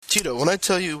Tito, when I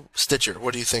tell you Stitcher,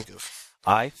 what do you think of?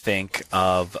 I think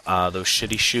of those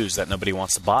shitty shoes that nobody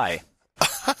wants to buy.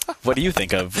 What do you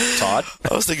think of, Todd?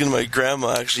 I was thinking of my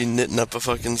grandma actually knitting up a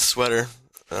fucking sweater.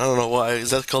 I don't know why.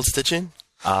 Is that called stitching?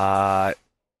 I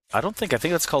think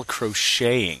that's called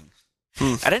crocheting.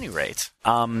 At any rate,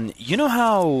 you know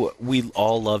how we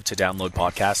all love to download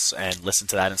podcasts and listen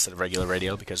to that instead of regular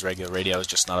radio because regular radio is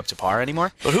just not up to par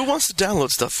anymore? But who wants to download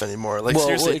stuff anymore? Like,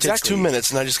 seriously, it takes 2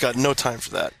 minutes, and I just got no time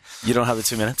for that. You don't have the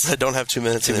 2 minutes? I don't have 2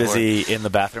 minutes anymore. Too busy in the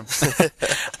bathroom?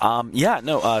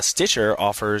 Stitcher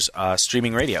offers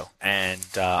streaming radio. And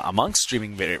amongst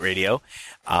streaming radio,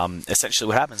 essentially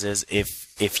what happens is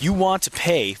if you want to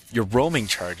pay your roaming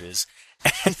charges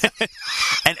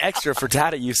and extra for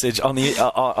data usage on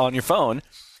your phone,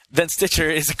 then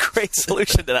Stitcher is a great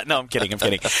solution to that. No, I'm kidding.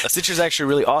 Stitcher is actually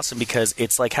really awesome because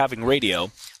it's like having radio,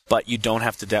 but you don't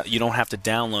have to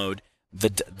download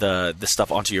the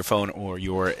stuff onto your phone or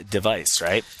your device,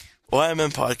 right?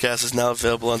 YMM Podcast is now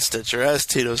available on Stitcher. As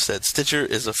Tito said, Stitcher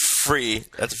is a free.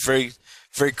 That's very,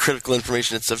 very critical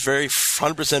information. It's a very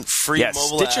 100% free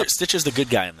mobile app. Stitcher's the good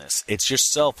guy in this. It's your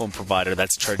cell phone provider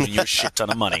that's charging you a shit ton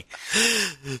of money.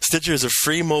 Stitcher is a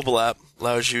free mobile app.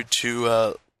 Allows you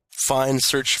to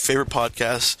search favorite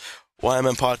podcasts.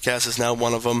 YMM Podcast is now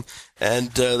one of them.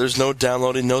 And there's no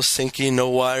downloading, no syncing, no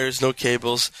wires, no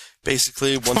cables.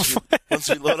 Basically, once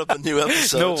we load up a new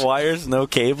episode... No wires, no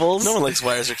cables? No one likes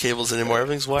wires or cables anymore.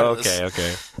 Everything's wireless.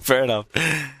 Okay. Fair enough.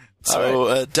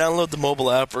 So download the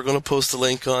mobile app. We're going to post a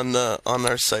link on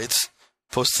our sites.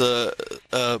 Post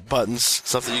buttons,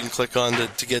 stuff that you can click on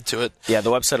to get to it. Yeah, the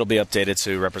website will be updated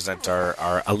to represent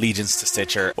our allegiance to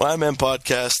Stitcher. YMM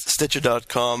Podcast,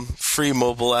 Stitcher.com, free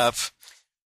mobile app.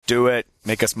 Do it.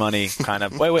 Make us money, kind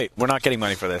of. Wait. We're not getting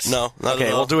money for this. No, not at all.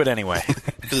 Okay, we'll do it anyway.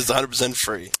 Because it's 100%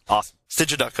 free. Awesome.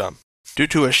 Stitcher.com. Due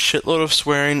to a shitload of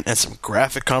swearing and some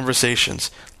graphic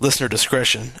conversations, listener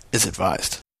discretion is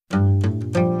advised.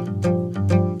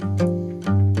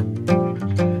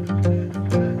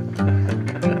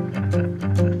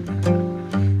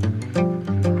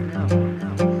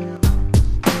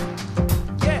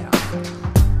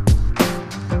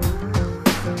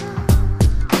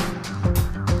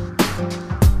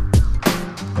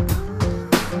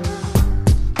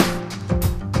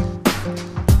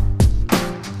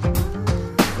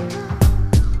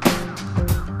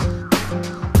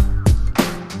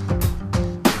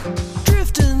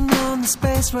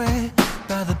 Spaceway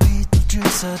by the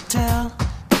Beetlejuice Hotel,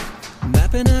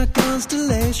 mapping out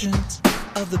constellations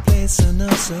of the place I know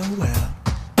so well,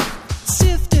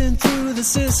 sifting through the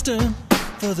system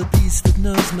for the piece that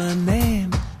knows my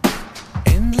name.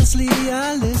 Endlessly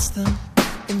I list them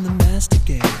in the master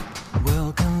game.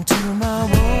 Welcome to my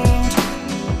world.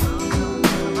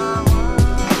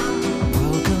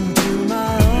 Welcome to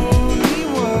my only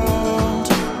world.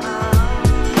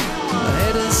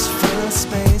 It is full of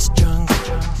space junk.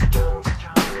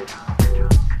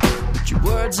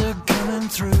 Words are coming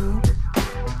through.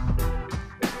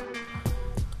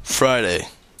 Friday,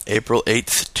 April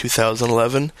 8th,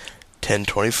 2011,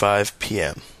 10:25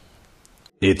 p.m.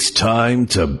 It's time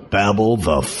to babble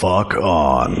the fuck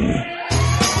on.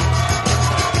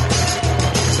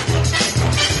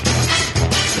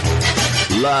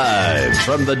 Live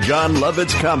from the John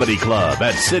Lovitz Comedy Club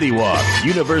at City Walk,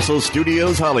 Universal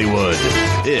Studios Hollywood,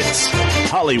 it's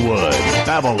Hollywood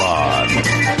Babylon.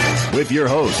 With your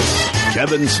hosts,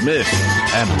 Kevin Smith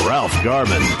and Ralph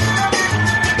Garman.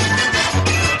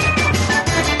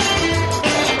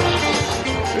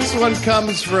 This one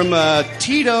comes from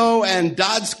Tito and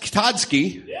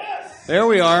Todsky. Yes. There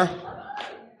we are.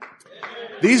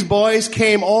 These boys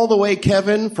came all the way,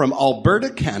 Kevin, from Alberta,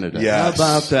 Canada. Yes.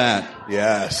 How about that?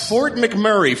 Yes. Fort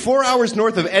McMurray, 4 hours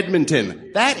north of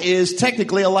Edmonton. That is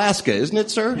technically Alaska, isn't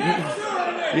it, sir? Yes,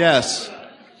 sir. Yes.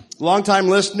 Long-time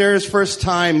listeners,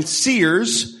 first-time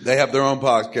seers. They have their own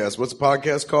podcast. What's the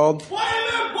podcast called?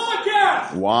 YMM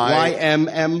Podcast.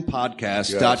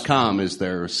 YMMpodcast.com is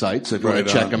their site, so if you want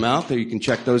to check them out, there you can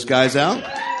check those guys out.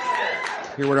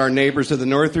 Hear what our neighbors to the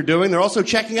north are doing. They're also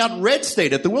checking out Red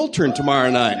State at the Wiltern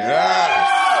tomorrow night.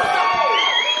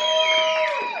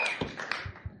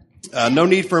 Yes. No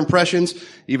need for impressions,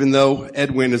 even though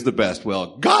Edwin is the best.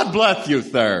 Well, God bless you,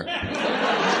 sir.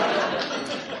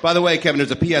 By the way, Kevin,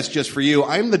 there's a PS just for you.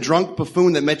 I'm the drunk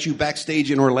buffoon that met you backstage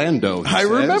in Orlando. I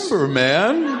remember,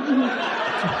 man.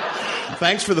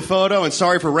 Thanks for the photo, and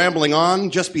sorry for rambling on.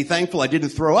 Just be thankful I didn't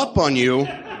throw up on you,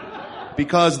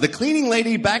 because the cleaning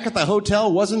lady back at the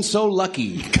hotel wasn't so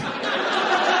lucky.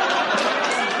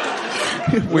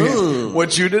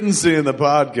 What you didn't see in the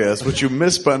podcast, what you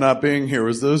missed by not being here,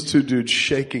 was those two dudes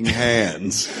shaking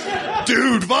hands.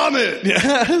 Dude, vomit!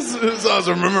 Yes, it was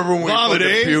awesome. Remember when we Vomit,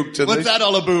 fucking eh? puked? And What's that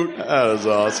all about? That was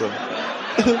awesome.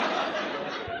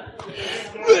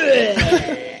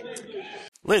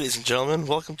 Ladies and gentlemen,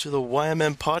 welcome to the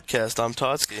YMM podcast. I'm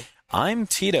Totsky. I'm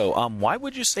Tito. Why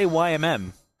would you say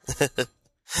YMM?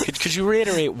 Could you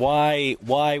reiterate why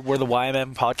we're the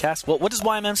YMM podcast? What does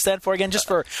YMM stand for again? Just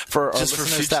for our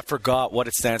listeners that forgot what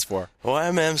it stands for.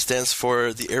 YMM stands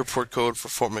for the airport code for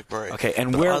Fort McMurray. Okay,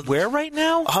 and But where right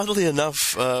now? Oddly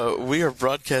enough, we are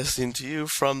broadcasting to you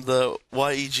from the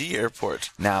YEG airport.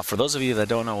 Now, for those of you that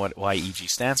don't know what YEG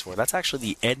stands for, that's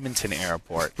actually the Edmonton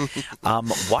Airport.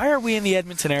 Why are we in the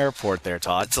Edmonton Airport there,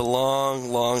 Todd? It's a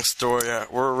long, long story.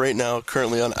 We're right now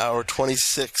currently on hour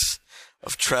 26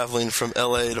 of traveling from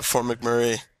LA to Fort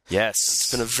McMurray. Yes.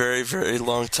 It's been a very, very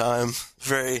long time.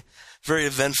 Very, very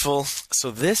eventful.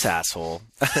 So this asshole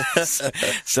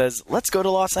says, let's go to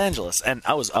Los Angeles. And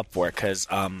I was up for it because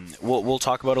we'll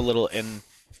talk about it a little in...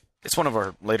 It's one of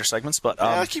our later segments, but...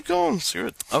 yeah, keep going. Screw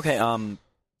it. Okay,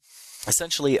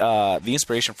 essentially, the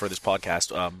inspiration for this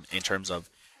podcast, in terms of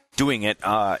doing it,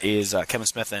 is Kevin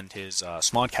Smith and his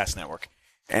Smodcast network.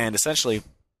 And essentially,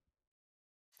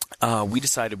 we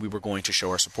decided we were going to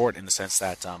show our support in the sense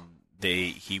that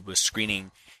he was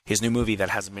screening his new movie that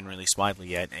hasn't been released widely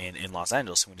yet in Los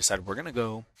Angeles. And we decided we're going to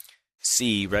go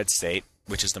see Red State,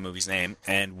 which is the movie's name,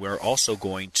 and we're also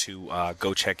going to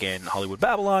go check in Hollywood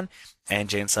Babylon and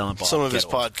Jay and Silent Bob. Some of his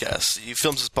podcasts. He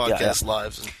films his podcasts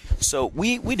live. So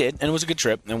we did, and it was a good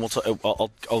trip, and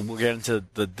we'll get into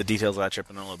the details of that trip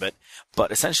in a little bit.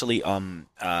 But essentially,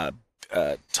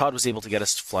 Todd was able to get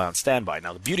us to fly on standby.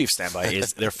 Now, the beauty of standby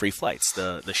is they're free flights.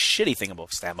 The shitty thing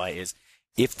about standby is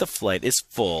if the flight is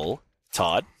full,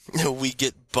 Todd, we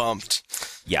get bumped.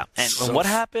 Yeah. And So- what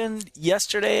happened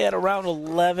yesterday at around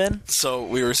 11? So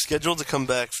we were scheduled to come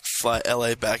back, fly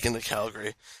LA back into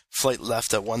Calgary. Flight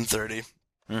left at 1:30.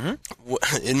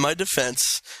 Mm-hmm. In my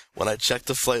defense, when I checked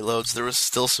the flight loads, there was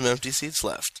still some empty seats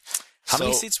left. How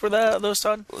many seats were those,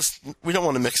 Todd? We don't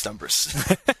want to mix numbers.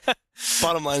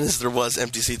 Bottom line is there was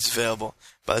empty seats available.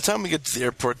 By the time we get to the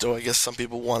airport, though, I guess some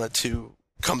people wanted to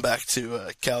come back to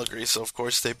Calgary, so of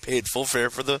course they paid full fare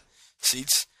for the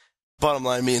seats. Bottom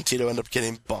line, me and Tito end up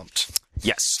getting bumped.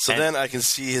 Yes. So then I can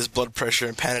see his blood pressure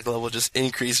and panic level just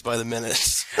increase by the minute.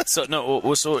 So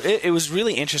it was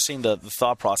really interesting, the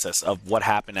thought process of what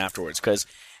happened afterwards, because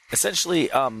essentially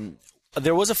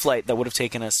there was a flight that would have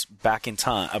taken us back in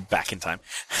time.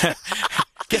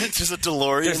 There's a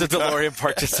DeLorean. There's a DeLorean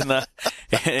parked just in the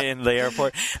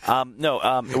airport.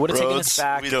 It would have taken us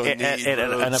back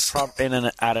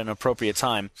at an appropriate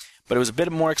time, but it was a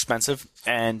bit more expensive.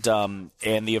 And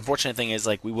the unfortunate thing is,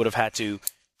 like, we would have had to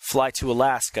fly to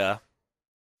Alaska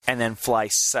and then fly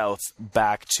south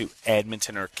back to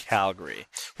Edmonton or Calgary.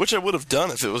 Which I would have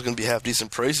done if it was going to be half decent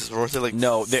prices. Weren't they like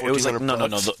no? It was like no.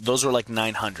 bucks? Those were like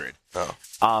 $900.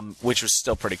 Oh. Which was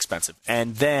still pretty expensive.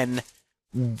 And then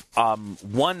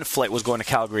one flight was going to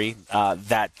Calgary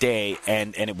that day,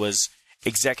 and it was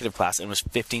executive class, and it was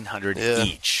 $1,500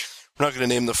 each. We're not going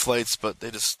to name the flights, but they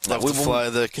just love to fly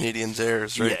the Canadian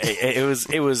Airs, right? Yeah,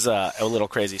 it was a little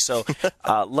crazy. So,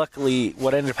 luckily,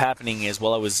 what ended up happening is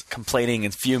while I was complaining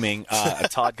and fuming,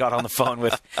 Todd got on the phone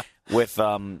with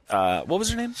what was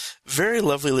her name? Very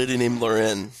lovely lady named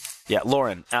Lauren. Yeah,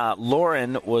 Lauren.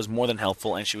 Lauren was more than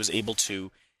helpful, and she was able to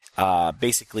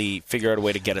basically figure out a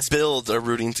way to get us build a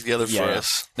routing together for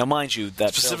us. Now, mind you,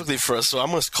 that specifically for us. So I'm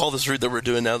going to call this route that we're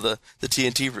doing now the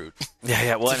TNT route.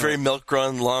 Yeah. Well, it's a very milk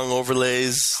run, long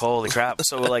overlays. Holy crap!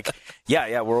 So we're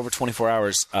we're over 24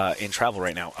 hours in travel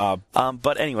right now.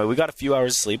 But anyway, we got a few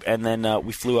hours of sleep, and then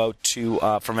we flew out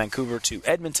from Vancouver to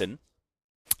Edmonton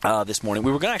this morning.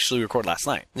 We were going to actually record last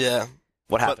night. Yeah.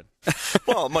 What happened?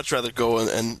 Well, I'd much rather go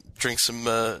and drink some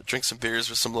beers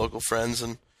with some local friends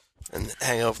and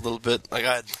hang out a little bit.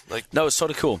 No, it's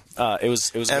totally cool. It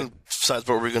was. And besides,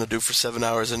 what were we going to do for 7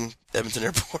 hours in Edmonton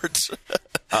Airport?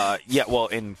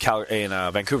 In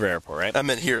Vancouver Airport, right? I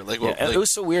meant here. It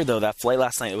was so weird though. That flight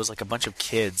last night, it was like a bunch of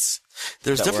kids.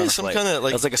 There's definitely some kind of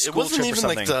like. It was like a school it wasn't trip even or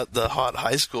something. like the hot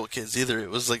high school kids either. It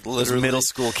was like literally middle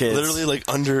school kids. Literally like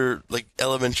under like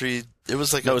elementary. It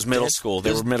was like it was middle school.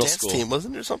 They were middle dance school team,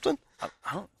 wasn't there something?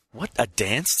 What, a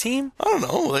dance team? I don't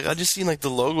know. Like I just seen like the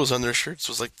logos on their shirts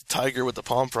was like the tiger with the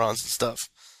pom poms and stuff.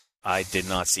 I did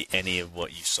not see any of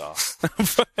what you saw.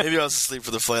 Maybe I was asleep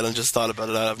for the flight and just thought about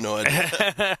it. I have no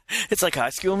idea. It's like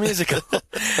High School Musical.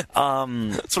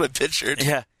 That's what I pictured.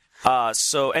 Yeah.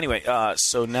 So anyway,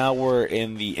 so now we're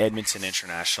in the Edmonton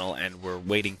International, and we're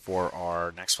waiting for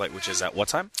our next flight, which is at what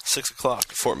time? 6 o'clock,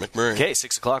 Fort McMurray. Okay,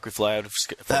 6 o'clock. We fly out of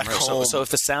Fort Back McMurray. home. So if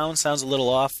the sound sounds a little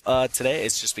off today,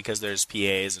 it's just because there's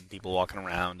PAs and people walking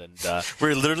around, and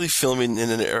We're literally filming in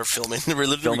an air filming. We're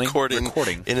literally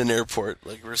recording in an airport.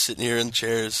 Like we're sitting here in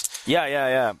chairs.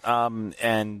 yeah.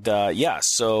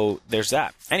 So there's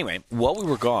that. Anyway, while we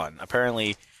were gone,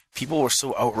 apparently people were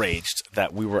so outraged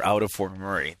that we were out of Fort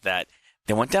McMurray that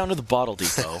they went down to the bottle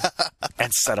depot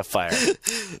and set a fire.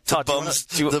 Todd,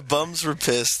 The bums were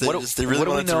pissed. They what really do we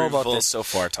wanted to know about revolt. this so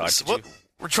far, Todd? So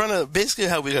we're trying to basically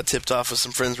how we got tipped off with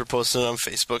some friends were posting it on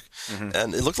Facebook,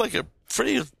 and it looked like a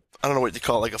pretty, I don't know what you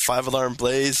call it, like a 5-alarm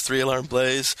blaze, 3-alarm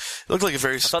blaze. It looked like a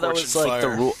very I thought that scorching was like fire. the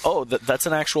rule. Oh, that's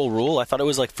an actual rule. I thought it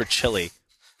was like for chili.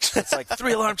 It's like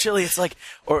 3-alarm chili. It's like,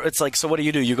 or it's like, so what do?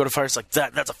 You go to fire. It's like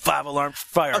that's a 5-alarm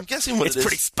fire. I'm guessing what it's it is.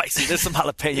 pretty spicy. There's some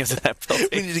jalapenos in that We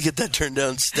building. need to get that turned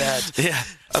down stat. Yeah.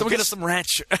 So we get us guess- some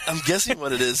ranch. I'm guessing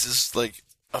what it is like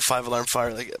a 5-alarm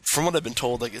fire. Like from what I've been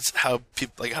told, like it's how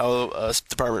people, like how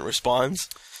department responds.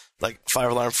 Like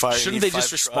 5-alarm fire. Shouldn't you they need just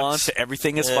 5 respond trucks. to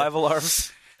everything as Yeah. 5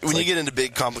 alarms? When you get into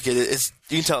big, complicated,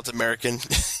 you can tell it's American.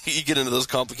 You get into those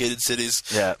complicated cities,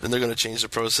 Yeah. then they're going to change the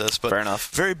process. But Fair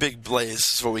enough. Very big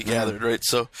blaze is what we gathered, right?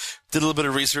 So did a little bit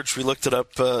of research. We looked it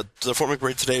up. The Fort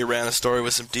McMurray Today ran a story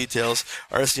with some details.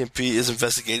 Our SCMP is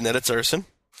investigating that it's arson.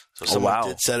 So someone wow.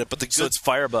 did set it. But the good, So it's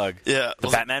Firebug. yeah, The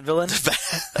Batman villain?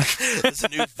 there's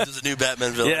a new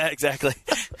Batman villain. Yeah, exactly.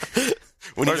 We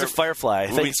Or need is our- it Firefly? I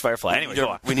think it's Firefly. Anyway, go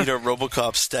on. We need our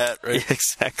RoboCop stat, right? Yeah,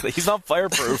 exactly. He's not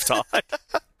fireproof, Todd.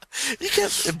 You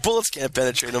can't. Bullets can't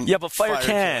penetrate him. Yeah, but fire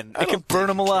can. I It can don't burn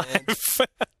think him it alive.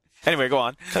 Anyway, go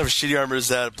on. What kind of shitty armor is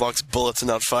that? It blocks bullets and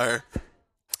not fire.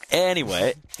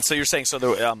 Anyway, so you're saying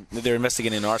they're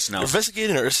investigating arson now. We're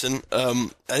investigating arson. I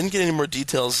didn't get any more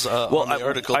details on the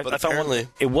article, but I thought apparently...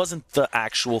 it wasn't the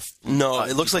actual. No,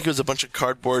 it looks like it was a bunch of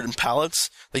cardboard and pallets.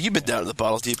 Like, you've been down to the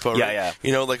bottle depot, right? Yeah.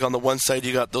 You know, like on the one side,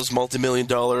 you got those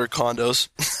multi-million-dollar condos.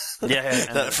 Yeah.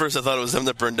 That at first I thought it was them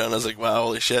that burned down. I was like, wow,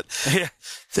 holy shit. Yeah.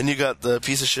 Then you got the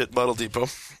piece of shit bottle depot.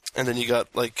 And then you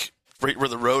got, like, right where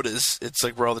the road is, it's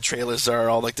like where all the trailers are,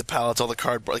 all like the pallets, all the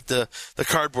cardboard, like the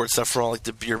cardboard stuff for all like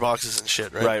the beer boxes and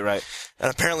shit, right? Right. And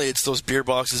apparently it's those beer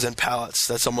boxes and pallets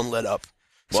that someone lit up.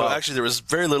 So Wow. actually there was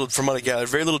very little, from what I gathered,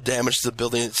 very little damage to the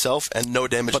building itself and no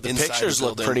damage But the inside pictures the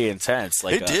look building. pretty intense.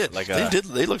 Like They did.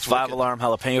 They looked 5-alarm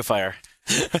jalapeno fire.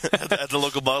 at the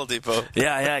local bottle depot.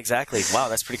 Yeah, exactly. Wow,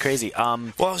 that's pretty crazy. Well,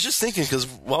 I was just thinking, because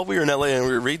while we were in LA and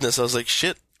we were reading this, I was like,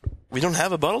 shit, we don't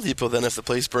have a bottle depot then if the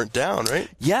place burnt down, right?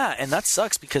 Yeah, and that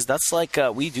sucks because that's like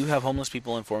we do have homeless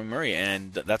people in Fort McMurray,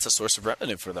 and that's a source of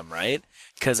revenue for them, right?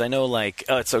 Because I know, like,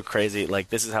 it's so crazy. Like,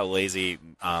 this is how lazy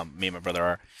me and my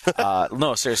brother are.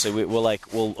 No, seriously,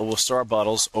 we'll store our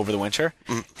bottles over the winter,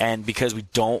 and because we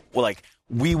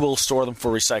will store them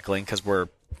for recycling because we're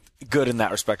good in that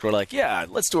respect. We're like, yeah,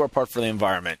 let's do our part for the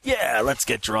environment. Yeah, let's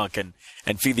get drunk and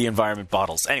feed the environment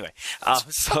bottles. Anyway,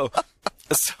 so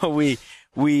we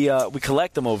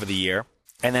collect them over the year,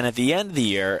 and then at the end of the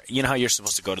year, you know how you're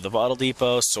supposed to go to the bottle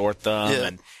depot, sort them, Yeah.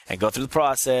 and go through the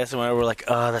process. And we're like,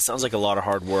 that sounds like a lot of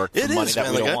hard work for It money is, that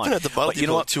man. we Like, don't I've want. been at the bottle But you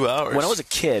depot know what? 2 hours. When I was a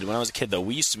kid, though,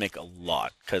 we used to make a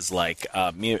lot because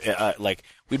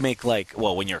we'd make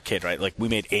when you're a kid, right? Like we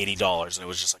made $80, and it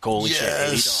was just like, holy shit,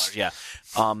 Yes. $80, yeah.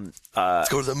 Let's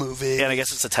go to the movie. And I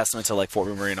guess it's a testament to like Fort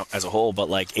McMurray as a whole, but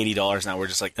like $80 now, we're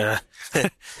just like,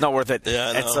 not worth it. Yeah,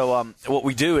 I and know. so what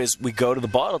we do is we go to the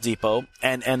bottle depot,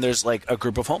 and there's like a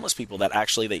group of homeless people that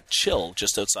actually they chill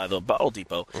just outside the bottle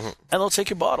depot, and they'll take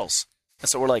your bottles. And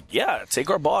so we're like, yeah, take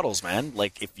our bottles, man.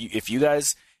 Like if you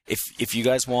guys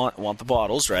want the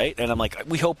bottles, right? And I'm like,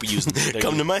 we hope we use them.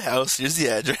 Come to my house. Here's the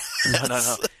address.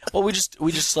 No. Well, we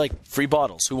just like free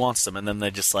bottles. Who wants them? And then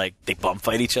they just like they bum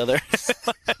fight each other.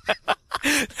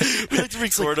 We like to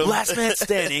record them. Last man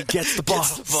standing gets the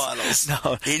bottles. Gets the bottles. No.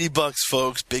 $80,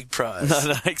 folks. Big prize.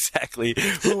 No, exactly.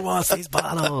 Who wants these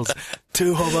bottles?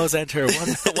 2 hobos enter,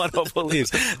 one hobo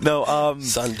leaves. No,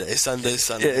 Sunday.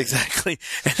 yeah, exactly.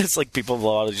 And it's like people in the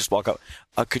bottle just walk up.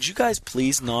 Could you guys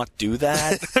please not do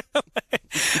that?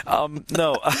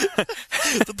 No.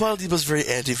 The bottle depot's very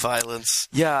anti-violence.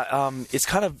 Yeah, it's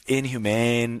kind of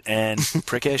inhumane and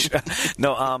prickish.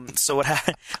 No, so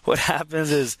what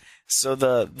happens is, so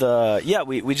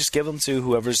we just give them to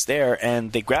whoever's there,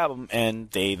 and they grab them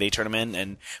and they turn them in,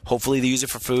 and hopefully they use it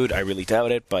for food. I really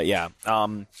doubt it, but yeah.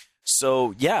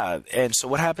 So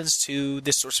what happens to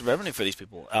this source of revenue for these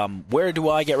people? Where do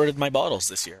I get rid of my bottles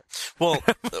this year? Well,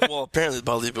 apparently the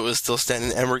bottle depot is still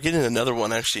standing, and we're getting another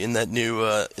one actually in that new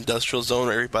industrial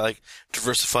zone area by like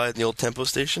Diversified and the old Tempo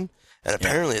station. And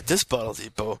apparently at this bottle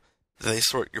depot, they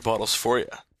sort your bottles for you.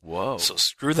 Whoa. So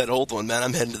screw that old one, man.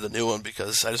 I'm heading to the new one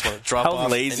because I just want to drop How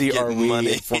off lazy and get are we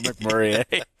money. in Fort McMurray?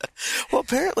 Eh? Well,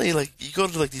 apparently, like, you go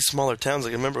to, like, these smaller towns.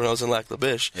 Like, I remember when I was in Lac La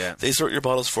Biche. Yeah. They sort your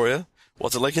bottles for you.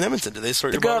 What's it like in Edmonton? Do they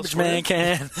sort The your bottles garbage for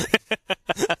man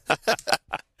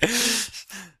you? can.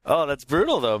 Oh, that's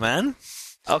brutal, though, man.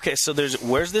 Okay, so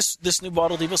where's this new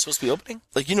bottle depot supposed to be opening?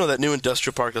 Like, you know that new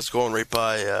industrial park that's going right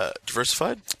by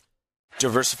Diversified?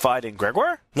 Diversified in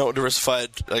Gregoire? No, Diversified,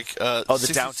 like...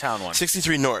 the downtown one.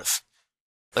 63 North.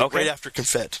 Like, Okay. right after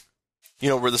Confet. You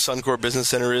know where the Suncor Business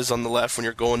Center is on the left when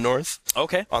you're going north?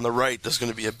 Okay. On the right, there's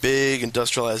going to be a big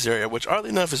industrialized area, which, oddly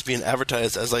enough, is being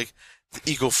advertised as, like, the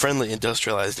eco-friendly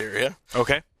industrialized area.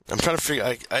 Okay. I'm trying to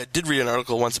figure... I did read an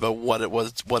article once about what it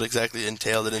was, what exactly it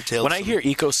entailed. It entailed When I hear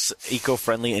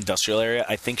eco-friendly industrial area,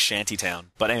 I think shantytown.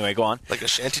 But anyway, go on. like a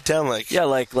shantytown, like... Yeah,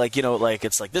 like you know, like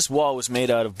it's like this wall was made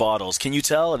out of bottles. Can you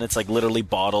tell? And it's like literally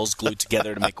bottles glued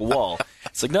together to make a wall.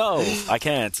 It's like, no, I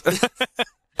can't.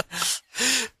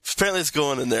 Apparently it's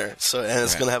going in there, so and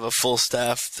it's going to have a full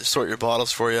staff to sort your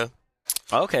bottles for you.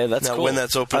 Okay, that's Now, cool. when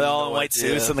that's open, Are they all in no white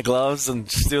idea. suits and the gloves and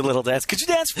just do a little dance? Could you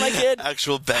dance for my kid?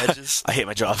 Actual badges. I hate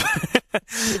my job.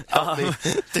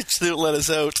 They just didn't let us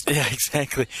out. Yeah,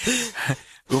 exactly.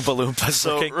 Oompa Loompas.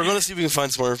 So looking. we're going to see if we can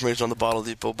find some more information on the bottle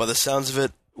depot. By the sounds of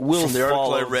it, We'll from the article I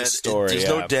follow the read, story, there's yeah.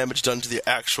 no damage done to the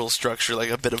actual structure, like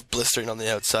a bit of blistering on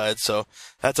the outside. So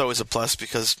that's always a plus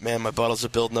because, man, my bottles are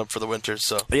building up for the winter.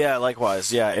 So Yeah,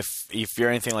 likewise. Yeah, if you're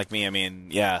anything like me, I mean,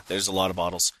 yeah, there's a lot of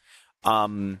bottles.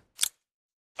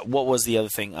 What was the other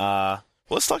thing?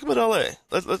 let's talk about LA.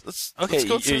 Let's Okay,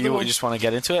 go through you just want to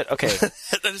get into it? Okay.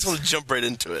 I just want to jump right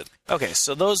into it. Okay,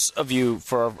 so those of you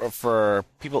for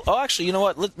people. Oh, actually, you know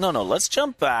what? Let's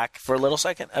jump back for a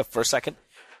second.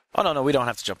 Oh no, we don't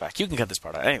have to jump back. You can cut this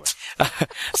part out anyway.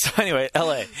 So anyway,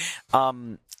 LA.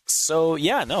 So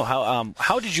yeah, no.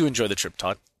 How did you enjoy the trip,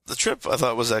 Todd? The trip I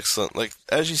thought was excellent. Like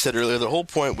as you said earlier, the whole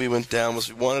point we went down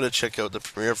was we wanted to check out the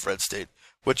premiere of Red State,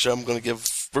 which we're going to give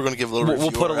a little review.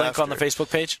 We'll put a link after. on the Facebook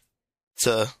page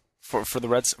To for the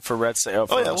Red State.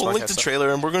 Oh yeah, we'll link the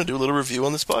trailer and we're going to do a little review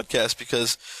on this podcast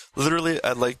because literally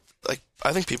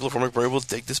I think people from McMurray will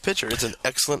dig this picture. It's an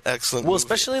excellent Well, movie.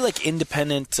 especially like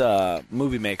independent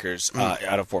movie makers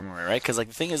out of Fort McMurray, right? Because like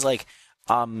the thing is like,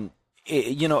 the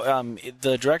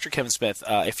director Kevin Smith.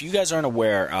 If you guys aren't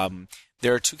aware,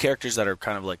 there are two characters that are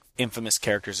kind of like infamous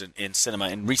characters in cinema,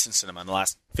 in recent cinema, in the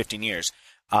last 15 years.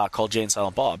 Called Jay and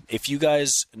Silent Bob. If you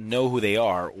guys know who they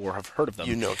are or have heard of them,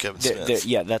 You know Kevin Smith.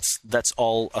 yeah, that's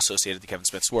all associated to Kevin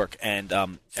Smith's work. And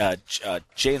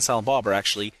Jay and Silent Bob are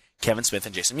actually Kevin Smith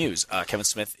and Jason Mewes. Kevin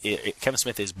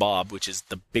Smith is Bob, which is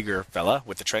the bigger fella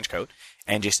with the trench coat,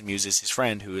 and Jason Mewes is his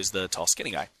friend, who is the tall,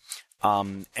 skinny guy.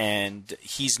 And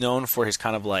he's known for his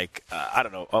kind of like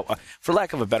for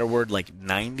lack of a better word, like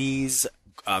 90s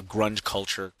grunge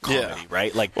culture comedy,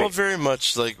 right? Like, well, very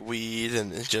much like Weed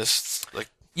and just like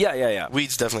yeah.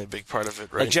 Weed's definitely a big part of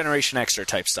it, right? Like Generation Extra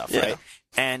type stuff, Yeah. right?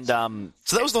 And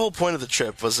So that was the whole point of the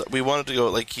trip, was we wanted to go,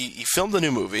 like, he filmed the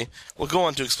new movie. We'll go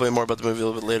on to explain more about the movie a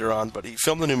little bit later on, but he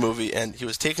filmed the new movie, and he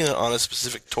was taking it on a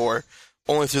specific tour,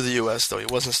 only through the U.S., though. He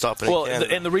wasn't stopping in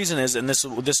Canada. And the reason is, and this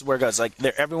is where it goes, like,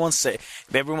 there's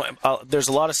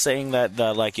a lot of saying that,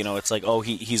 like, you know, it's like, oh,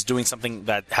 he's doing something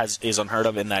that is unheard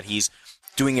of, in that he's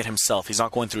doing it himself. He's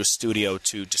not going through a studio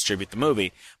to distribute the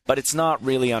movie, but it's not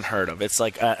really unheard of. It's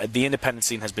like the independent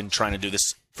scene has been trying to do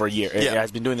this for a year. Yeah. It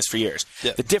has been doing this for years.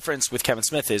 Yeah. The difference with Kevin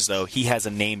Smith is, though, he has a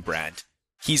name brand.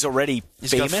 He's already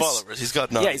famous. Got followers. He's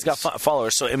got numbers. Yeah, he's got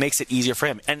followers, so it makes it easier for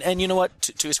him. And you know what?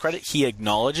 To his credit, he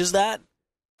acknowledges that.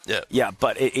 Yeah. Yeah,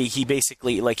 but he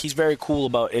basically, like, he's very cool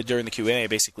about it during the Q&A,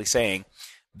 basically saying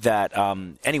that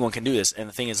anyone can do this. And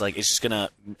the thing is, like, it's just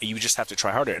you just have to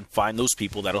try harder and find those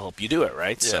people that'll help you do it,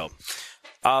 right? Yeah. So,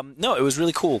 no, it was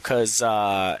really cool because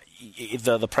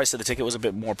the price of the ticket was a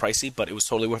bit more pricey, but it was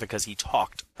totally worth it because he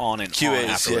talked on and on QAs,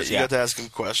 afterwards. you got to ask him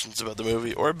questions about the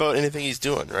movie or about anything he's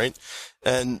doing, right?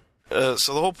 And so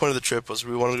the whole point of the trip was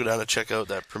we wanted to go down and check out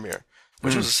that premiere,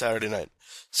 which was a Saturday night.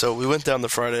 So we went down the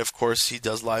Friday. Of course, he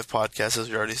does live podcasts, as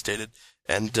we already stated,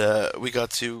 and we got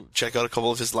to check out a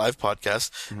couple of his live podcasts.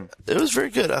 It was very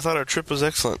good. I thought our trip was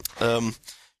excellent.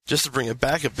 Just to bring it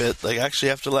back a bit, like actually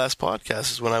after the last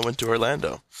podcast is when I went to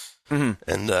Orlando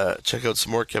and check out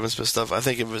some more Kevin Smith stuff. I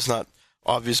think if it's not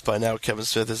obvious by now, Kevin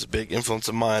Smith is a big influence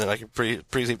of mine, and I can pretty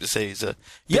safe to say he's a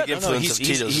big influence of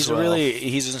Tito's he's as well.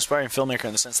 He's an inspiring filmmaker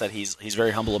in the sense that he's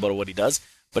very humble about what he does,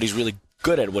 but he's really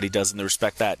good at what he does in the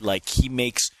respect that, like, he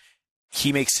makes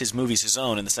his movies his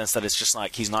own, in the sense that it's just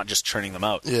like he's not just churning them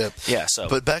out. Yeah. So,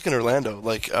 But back in Orlando,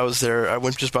 like I was there, I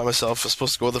went just by myself. I was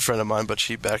supposed to go with a friend of mine, but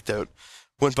she backed out.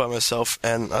 went by myself,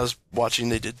 and I was watching.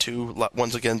 They did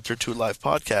once again, their 2 live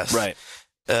podcasts. Right.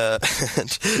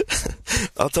 And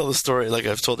I'll tell the story like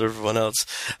I've told everyone else.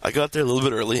 I got there a little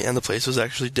bit early, and the place was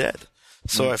actually dead.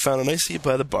 So I found a nice seat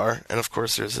by the bar, and of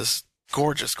course there's this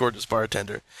gorgeous, gorgeous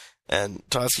bartender. And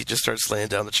Todsky just starts laying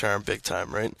down the charm big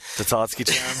time, right? The Todsky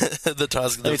charm? The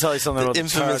Todsky. Let me tell you something about the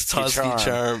infamous Todsky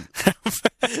charm.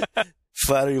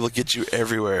 Flattery will get you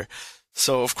everywhere.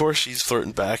 So, of course, she's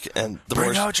flirting back, and the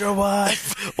Bring more out your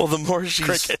wife! well, the more she's...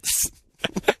 Crickets.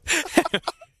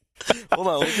 Hold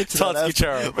on, we'll get to that Todsky after.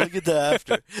 charm. We'll get to that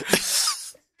after.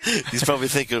 He's probably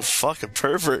thinking, fucking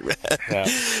pervert, man. Yeah.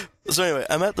 So anyway,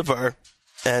 I'm at the bar,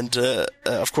 and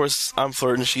of course I'm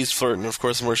flirting, she's flirting. Of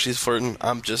course, the more she's flirting,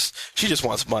 she just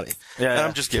wants money. Yeah, and yeah.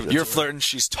 I'm just giving it You're to flirting,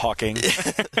 she's talking.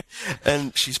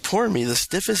 and she's pouring me the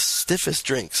stiffest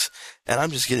drinks, and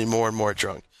I'm just getting more and more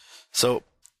drunk. So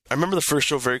I remember the first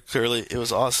show very clearly. It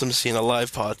was awesome seeing a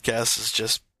live podcast.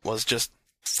 Was just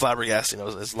flabbergasting. I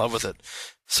was in love with it.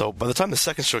 So by the time the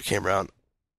second show came around,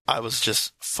 I was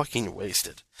just fucking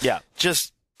wasted. Yeah.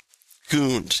 Just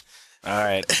gooned. All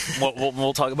right.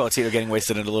 We'll talk about Tito getting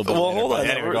wasted in a little bit. Well, later, hold on.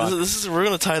 anyway, We're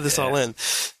going to tie this all in.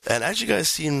 And as you guys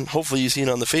seen, hopefully you've seen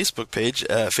on the Facebook page,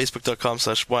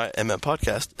 facebook.com/YMM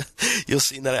podcast, you'll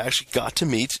see that I actually got to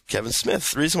meet Kevin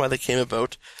Smith. The reason why they came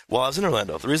about, while I was in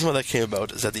Orlando, the reason why that came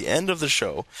about is at the end of the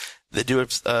show, they do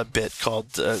a bit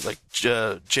called,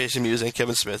 Jason Mewes and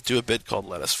Kevin Smith do a bit called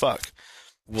Let Us Fuck.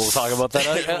 We'll talk about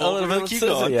that a little bit. Keep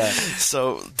going. Yeah.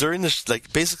 So during this,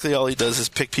 basically all he does is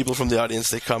pick people from the audience.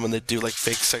 They come and they do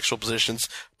fake sexual positions.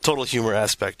 Total humor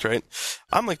aspect, right?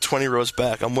 I'm 20 rows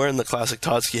back. I'm wearing the classic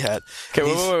Todsky hat. Okay,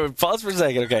 wait. Pause for a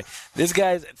second. Okay, this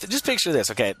guy. Just picture this.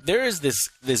 Okay, there is this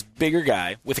bigger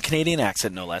guy with a Canadian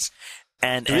accent, no less.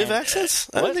 Do we have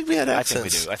accents? I don't think we had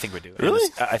accents. I think we do. Really?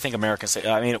 I think Americans say.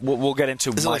 I mean, we'll get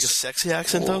into. Is it like a sexy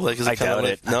accent though? Is it I doubt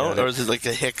it. No, or is it like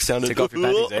a hick sounding? Take off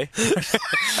your panties, eh?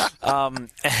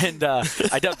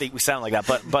 I don't think we sound like that.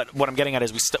 But what I'm getting at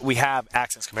is we have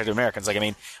accents compared to Americans.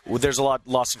 There's a lot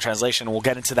lost in translation, and we'll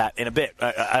get into that in a bit.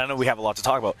 I don't know. We have a lot to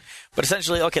talk about, but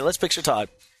essentially, okay, let's picture Todd.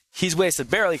 He's wasted,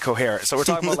 barely coherent. So we're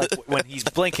talking about when he's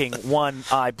blinking, one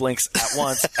eye blinks at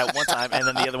one time, and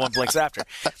then the other one blinks after.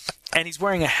 And he's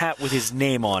wearing a hat with his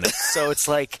name on it. So it's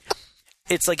like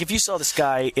if you saw this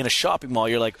guy in a shopping mall,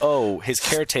 you're like, oh, his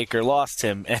caretaker lost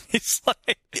him, and it's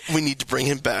like, we need to bring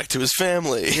him back to his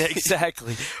family. Yeah,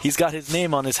 exactly. He's got his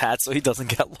name on his hat so he doesn't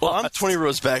get lost. Well, I'm 20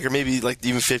 rows back, or maybe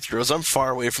even 50 rows. I'm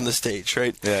far away from the stage,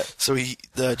 right? Yeah. So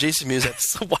Jason Mewes.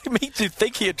 So why made you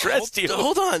think he addressed you?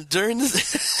 Hold on, during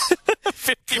this,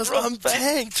 because I'm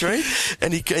tanked, right?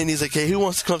 And he's like, hey, who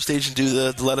wants to come up stage and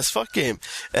do the Let Us Fuck game?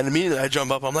 And immediately I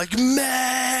jump up. I'm like,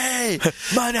 May,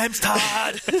 my name's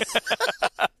Todd.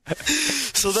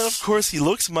 So then, of course, he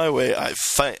looks my way, I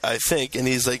think, and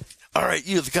he's like, all right,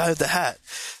 you, the guy with the hat.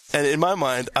 And in my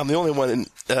mind, I'm the only one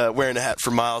wearing a hat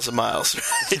for miles and miles,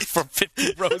 right? From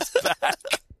 50 rows back.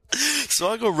 So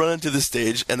I go run into the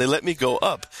stage, and they let me go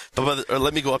up, or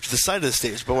let me go up to the side of the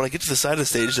stage. But when I get to the side of the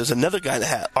stage, there's another guy in a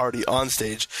hat already on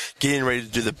stage, getting ready to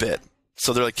do the bit.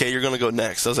 So they're like, "Okay, you're going to go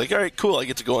next." I was like, "All right, cool. I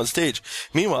get to go on stage."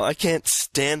 Meanwhile, I can't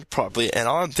stand properly, and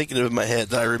all I'm thinking of in my head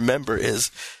that I remember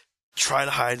is, try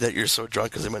to hide that you're so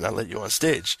drunk because they might not let you on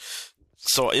stage.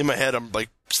 So in my head, I'm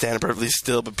standing perfectly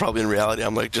still, but probably in reality,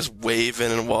 I'm just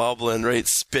waving and wobbling, right?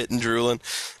 Spitting, drooling,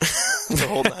 the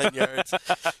whole 9 yards.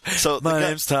 So my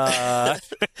name's Todd.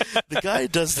 The guy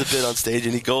does the bit on stage,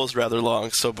 and he goes rather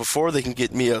long. So before they can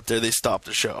get me out there, they stop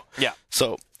the show. Yeah.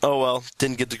 So,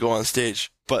 didn't get to go on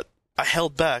stage, but I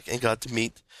held back and got to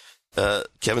meet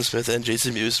Kevin Smith and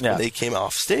Jason Mewes when they came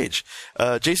off stage.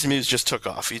 Jason Mewes just took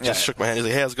off. He just shook my hand. He's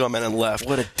like, "Hey, how's it going, man?" and left.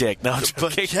 What a dick. No,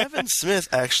 but Kevin Smith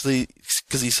actually,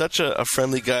 because he's such a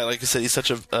friendly guy, like I said, he's such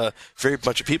a very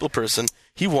much a people person.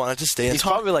 He wanted to stay and He's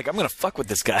talk. probably like, I'm going to fuck with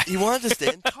this guy. He wanted to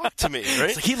stay and talk to me,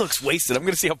 right? He looks wasted. I'm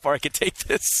going to see how far I can take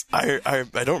this. I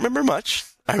don't remember much.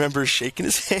 I remember shaking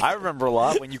his hand. I remember a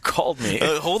lot when you called me.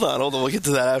 Hold on. We'll get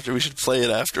to that after. We should play it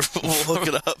after. We'll look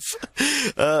it up.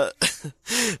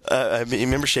 I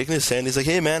remember shaking his hand. He's like,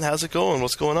 "Hey, man, how's it going?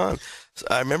 What's going on?" So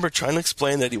I remember trying to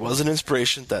explain that he was an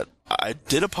inspiration, that I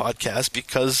did a podcast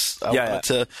because I wanted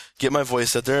to get my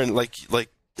voice out there. And like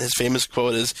his famous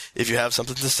quote is, "If you have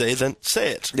something to say, then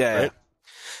say it." Yeah. Right?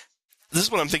 This is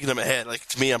what I'm thinking in my head.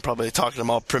 To me, I'm probably talking to him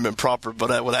all prim and proper,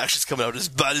 but what actually is coming out is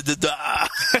ba-da-da-da.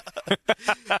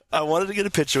 I wanted to get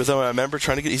a picture with him. I remember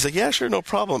trying to he's like, "Yeah, sure, no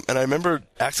problem." And I remember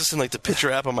accessing the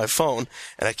picture app on my phone,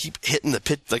 and I keep hitting the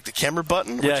camera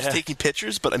button, which is taking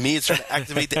pictures, but me, it's trying to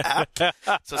activate the app.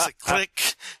 So it's like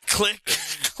click, click,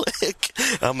 click.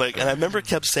 I'm like, and I remember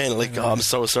kept saying, like, oh, I'm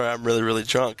so sorry, I'm really, really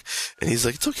drunk. And he's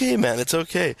like, it's okay, man, it's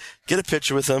okay. Get a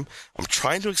picture with him. I'm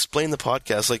trying to explain the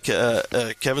podcast. Like,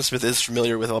 Kevin Smith is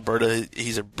familiar with Alberta.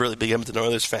 He's a really big Edmonton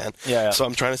Oilers fan. Yeah. So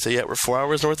I'm trying to say, we're 4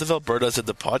 hours north of Alberta. I said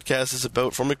the podcast is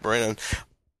about Fort McMurray. And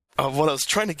what I was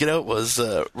trying to get out was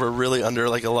we're really under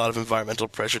like a lot of environmental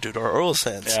pressure due to our oil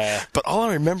sands. Yeah. But all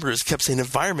I remember is kept saying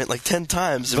environment like 10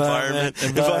 times. Environment.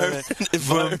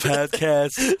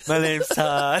 Podcast. My name's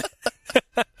Todd.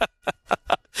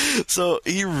 So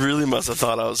he really must have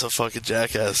thought I was a fucking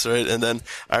jackass, right? And then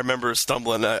I remember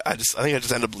stumbling. I think I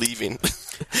just ended up leaving.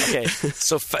 Okay,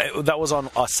 so that was on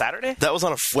a Saturday? That was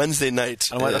on a Wednesday night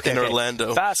in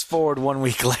Orlando. Fast forward 1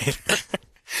 week later.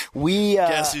 We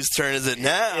guess whose turn is it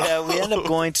now? Yeah, we end up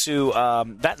going to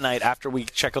that night after we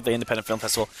check out the Independent Film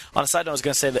Festival. On a side note, I was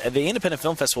going to say that the Independent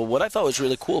Film Festival, what I thought was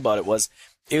really cool about it was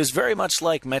very much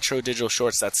like Metro Digital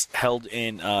Shorts that's held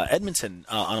in Edmonton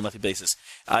on a monthly basis.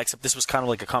 Except this was kind of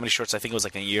like a comedy shorts. I think it was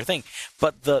like a year thing.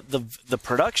 But the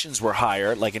productions were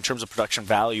higher, like in terms of production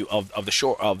value of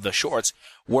the shorts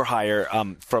were higher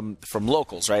from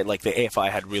locals, right? Like the AFI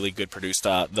had really good produced.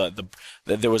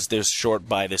 There was this short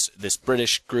by this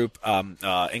British group,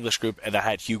 English group that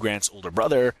had Hugh Grant's older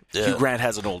brother. Yeah. Hugh Grant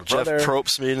has an older brother. Jeff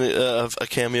Probst made a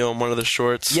cameo in one of the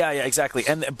shorts. Yeah, exactly.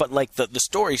 But like the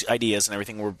story ideas and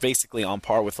everything were basically on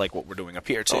par with like what we're doing up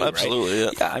here too. Oh, absolutely.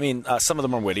 Right? Yeah. I mean, some of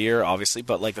them are wittier, obviously,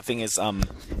 but like the thing is,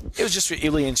 it was just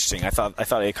really interesting. I thought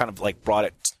it kind of like brought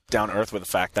it down to earth with the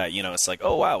fact that it's like,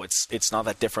 oh wow, it's not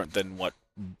that different than what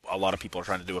a lot of people are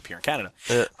trying to do up here in Canada.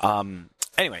 Yeah.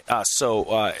 Anyway,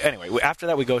 after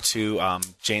that we go to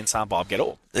Jay and Silent Bob Get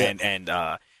Old, Yeah.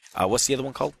 and what's the other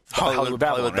one called? Hollywood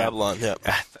Babylon. Right?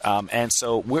 Yeah. And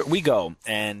so we go,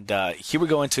 and here we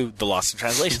go into the Lost in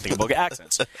Translation thing about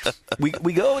accents.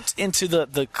 We go into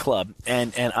the club,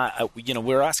 and I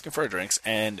we're asking for our drinks,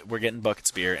 and we're getting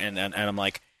buckets of beer, and I'm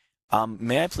like,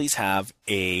 may I please have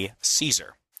a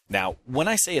Caesar? Now, when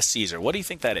I say a Caesar, what do you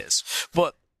think that is?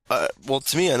 But well,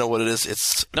 to me, I know what it is.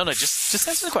 It's No, just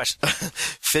answer the question.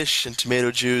 fish and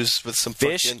tomato juice with some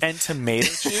Fish fucking... and tomato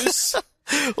juice?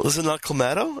 Well, is it not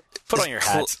clamato? Put on your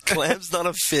hat. Clam's not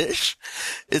a fish.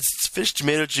 It's fish,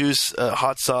 tomato juice,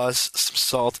 hot sauce, some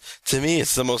salt. To me,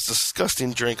 it's the most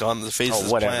disgusting drink on the face of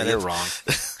this whatever. planet. You're wrong.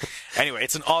 Anyway,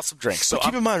 it's an awesome drink. So But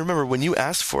keep in mind, remember, when you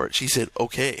asked for it, she said,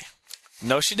 okay.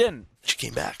 No, she didn't. She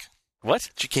came back. What?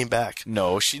 She came back.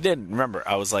 No, she didn't. Remember,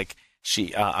 I was like,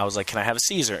 can I have a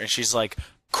Caesar? And she's like,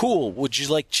 cool. Would you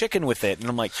like chicken with it? And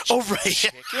I'm like, Oh, right.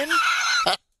 chicken?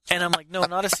 And I'm like, no,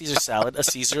 not a Caesar salad, a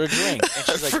Caesar drink. And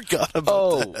she's like, forgot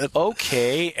about that.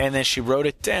 Okay. And then she wrote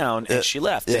it down and she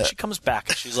left. Yeah. And she comes back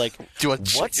and she's like, Do you want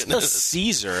what's chicken? the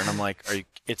Caesar? And I'm like,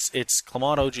 it's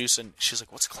Clamato juice. And she's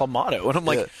like, what's Clamato? And I'm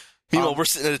like, Yeah. Meanwhile, we're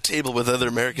sitting at a table with other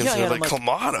Americans and they're and like, I'm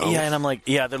clamato? Yeah, and I'm like,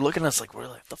 they're looking at us like, we're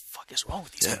like, what the fuck is wrong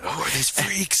with these Yeah, people? who are these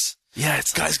freaks? Yeah,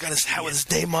 it's Guy's got his hat with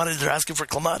his name on it. They're asking for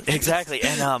clamato. Exactly.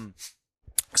 And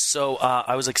so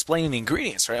I was explaining the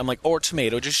ingredients, right? I'm like, or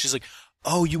tomato juice. She's like,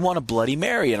 oh, you want a Bloody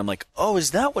Mary? And I'm like, oh,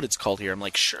 is that what it's called here? I'm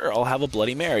like, sure, I'll have a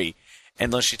Bloody Mary.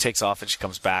 And then she takes off and she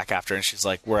comes back after and she's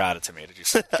like, we're out of tomato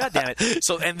juice. God damn it.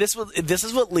 So, and this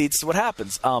is what leads to what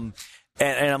happens. And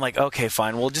I'm like, okay,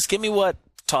 fine. Well, just give me what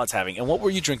Todd's having. And what were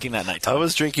you drinking that night, Todd? I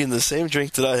was drinking the same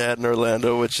drink that I had in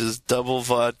Orlando, which is double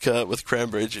vodka with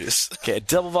cranberry juice. Okay,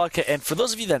 double vodka. And for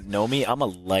those of you that know me, I'm a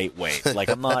lightweight. Like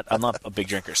I'm not a big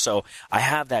drinker. So I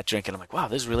have that drink and I'm like, wow,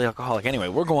 this is really alcoholic. Anyway,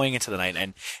 we're going into the night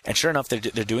and sure enough, they're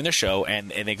doing their show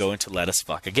and they go into Let Us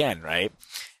Fuck Again, right?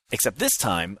 Except this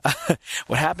time,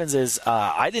 what happens is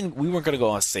we weren't going to go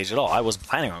on stage at all. I wasn't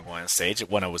planning on going on stage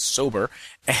when I was sober.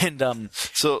 And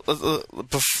So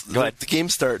the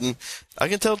game's starting. I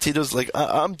can tell Tito's like,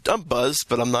 I'm buzzed,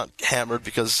 but I'm not hammered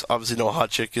because obviously no hot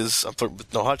chick is. I'm flirting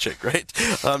with no hot chick, right?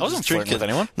 I wasn't flirting with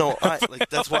anyone. No,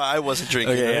 that's why I wasn't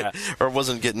drinking, Okay, right? Or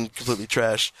wasn't getting completely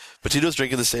trashed. But Tito's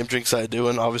drinking the same drinks I do,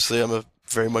 and obviously I'm a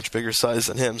very much bigger size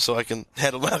than him, so I can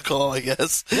handle alcohol, I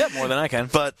guess. Yeah, more than I can.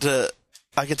 But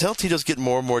I can tell Tito's getting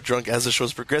more and more drunk as the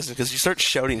show's progressing because you start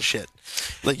shouting shit.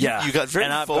 Like Yeah. you got very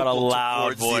And I've vocal got a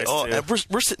loud towards voice, too. and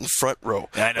we're sitting front row.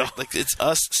 I know. Like it's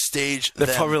us, stage. They're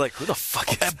them. probably like, who the fuck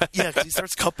is that? Yeah, 'cause he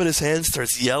starts cupping his hands,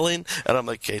 starts yelling, and I'm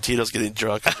like, okay, Tito's getting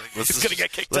drunk. I'm like, He's gonna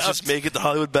get kicked let's out. just make it to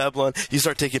Hollywood Babylon. You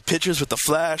start taking pictures with the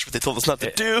flash, what they told us not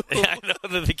to do. Yeah, I know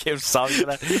that they came solving for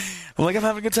that. I'm like, I'm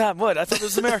having a good time. What? I thought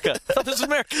this was America. This is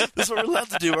what we're allowed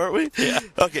to do, aren't we? Yeah.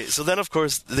 Okay, so then, of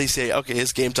course, they say, okay,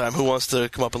 it's game time. Who wants to to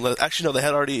come up and actually, no, they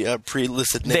had already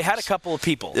pre-listed names. They had a couple of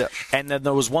people. Yeah. And then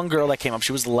there was one girl that came up.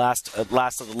 She was the last of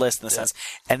the list in a sense.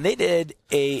 And they did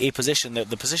a position, the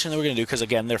position they were going to do, because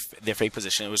again, their fake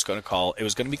position, it was going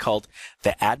to be called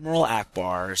the Admiral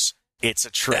Akbar's It's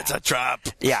a Trap. It's a trap.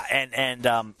 Yeah,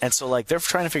 and so like they're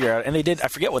trying to figure out, and they did. I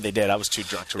forget what they did. I was too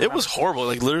drunk to remember. It was horrible.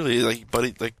 Like literally, like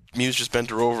Buddy, like Muse just bent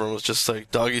her over and was just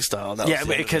like doggy style. And that was the end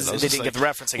of it. Because I they was didn't just get the like,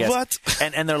 reference, I guess. What?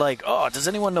 And they're like, oh, does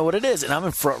anyone know what it is? And I'm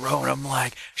in front row, and I'm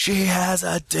like, she has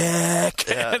a dick.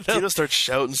 Yeah, Tito starts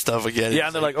shouting stuff again. Yeah,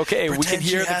 and they're like, okay, we can "Pretend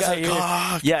hear she the has guy a here.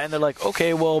 cock." Yeah, and they're like,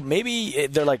 okay, well, maybe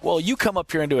they're like, well, you come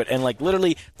up here and do it. And like,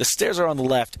 literally, the stairs are on the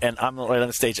left, and I'm right on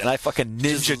the stage, and I fucking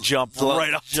ninja jump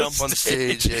right up Jump the on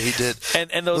stage. Yeah, he did.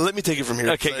 And those, Let me take it from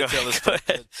here. Okay, because I go tell this ahead.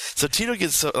 part. So Tito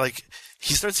gets so, like,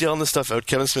 he starts yelling this stuff out.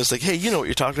 Kevin Smith's like, hey, you know what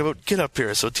you're talking about? Get up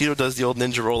here. So Tito does the old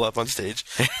ninja roll up on stage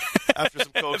after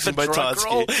some coaxing by drunk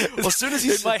roll. Totsky. Well, as soon as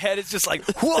in my head, it's just like,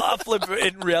 whoa, flip.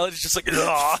 In reality, it's just like,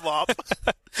 flop.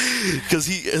 Because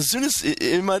as soon as,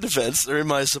 in my defense, or in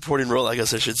my supporting role, I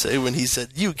guess I should say, when he said,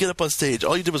 you get up on stage,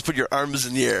 all you did was put your arms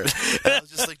in the air. And I was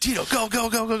just like, Tito, go,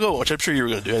 go, go, go, go, which I'm sure you were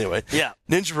going to do anyway. Yeah.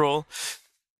 Ninja roll.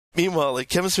 Meanwhile, like,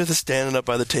 Kevin Smith is standing up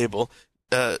by the table.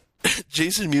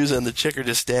 Jason Mewes and the chick are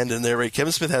just standing there, right?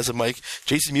 Kevin Smith has a mic.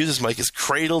 Jason Mewes' mic is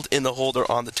cradled in the holder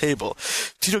on the table.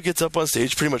 Tito gets up on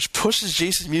stage, pretty much pushes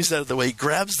Jason Mewes out of the way,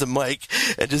 grabs the mic,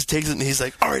 and just takes it, and he's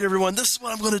like, all right, everyone, this is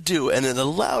what I'm going to do. And in the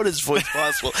loudest voice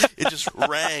possible, it just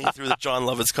rang through the John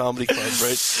Lovitz Comedy Club, right?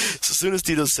 So as soon as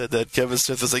Tito said that, Kevin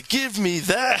Smith was like, give me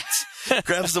that!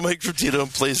 Grabs the mic from Tito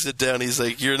and places it down. He's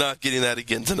like, you're not getting that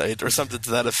again tonight, or something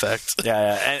to that effect.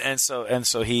 Yeah. And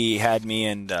so he had me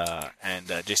and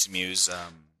Jason Mewes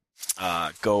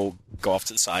go off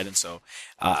to the side, and so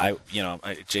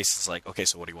Jason's like, okay,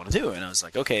 so what do you want to do? And I was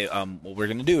like, okay, what we're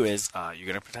gonna do is you're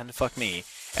gonna pretend to fuck me,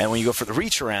 and when you go for the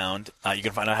reach around, you're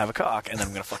gonna find out I have a cock, and then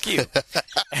I'm gonna fuck you.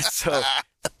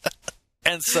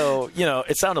 and so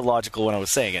it sounded logical when I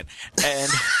was saying it, and.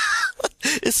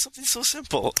 It's something so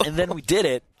simple. And then we did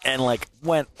it, and like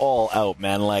went all out,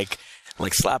 man. Like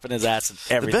slapping his ass and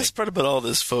everything. The best part about all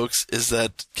this, folks, is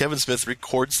that Kevin Smith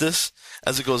records this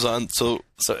as it goes on. So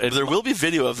there will be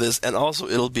video of this, and also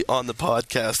it'll be on the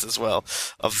podcast as well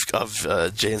of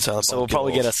Jay and Silent Bob. So we'll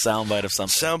probably get a soundbite of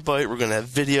something. Soundbite. We're gonna have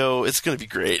video. It's gonna be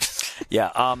great.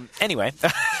 Yeah. Anyway,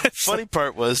 funny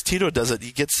part was Tito does it.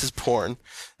 He gets his porn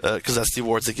because that's the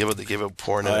awards they give out. They give out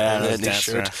porn and his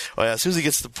shirt. Oh yeah. As soon as he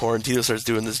gets the porn, Tito starts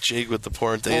doing this jig with the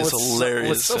porn thing. It's hilarious.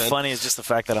 What's so funny is just the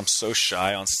fact that I'm so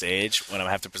shy on stage when I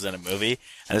have to present a movie,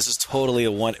 and this is totally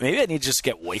a one. Maybe I need to just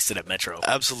get wasted at Metro.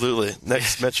 Absolutely.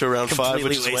 Next Metro round 5,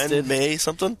 which is when? May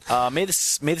something? May the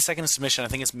 2nd submission. I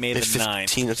think it's May the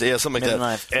 9th. Yeah, something like that.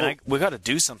 May the 9th. And we got to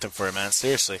do something for it, man.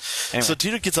 Seriously. Anyway. So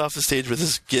Tito gets off the stage with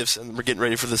his gifts, and we're getting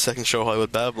ready for the second show,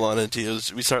 Hollywood Babylon, and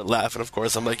we start laughing, of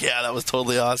course. I'm like, yeah, that was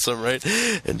totally awesome, right?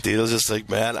 And Tito's just like,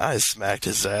 man, I smacked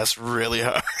his ass really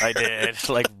hard. I did.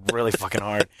 Like, really fucking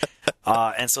hard.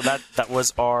 And so that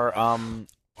was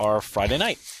our Friday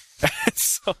night.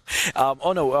 So,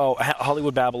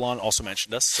 Hollywood Babylon also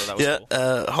mentioned us, so that was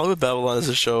cool. Hollywood Babylon is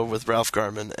a show with Ralph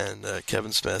Garman and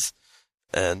Kevin Smith,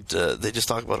 and they just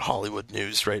talk about Hollywood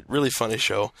news, right? Really funny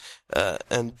show.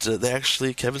 And they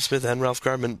actually, Kevin Smith and Ralph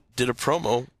Garman did a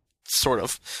promo, sort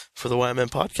of, for the YMN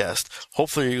podcast.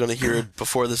 Hopefully you're going to hear it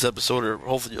before this episode, or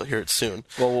hopefully you'll hear it soon.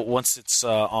 Well, once it's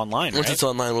online, Once it's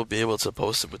online, we'll be able to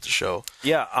post it with the show.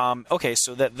 Yeah. Okay,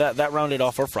 so that rounded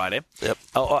off our Friday. Yep.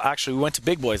 Actually, we went to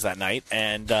Big Boys that night,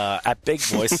 and at Big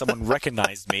Boys, someone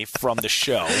recognized me from the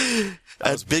show.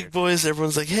 At Big Boys,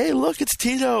 everyone's like, hey, look, it's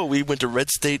Tito. We went to Red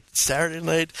State Saturday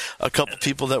night. A couple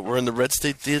people that were in the Red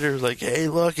State Theater were like, hey,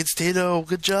 look, it's Tito.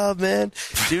 Good job, man.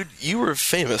 Dude, you were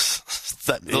famous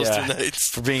those 2 nights.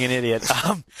 For being an idiot. So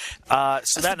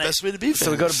that's that the best way to be famous.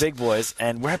 So we go to Big Boys,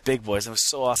 and we're at Big Boys, and it was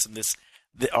so awesome.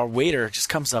 Our waiter just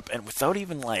comes up, and without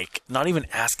even not even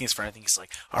asking us for anything, he's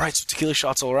like, all right, so tequila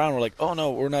shots all around. We're like, oh,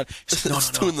 no, we're not. He's like, no. It's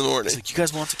 2 in the morning. He's like, you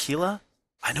guys want tequila?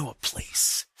 I know a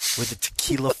place where the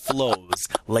tequila flows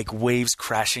like waves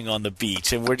crashing on the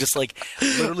beach. And we're just like,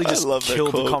 literally just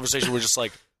killed the conversation. We're just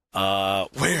like,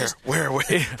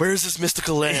 where is this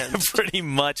mystical land? Pretty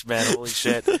much, man. Holy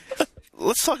shit.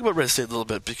 Let's talk about Red State a little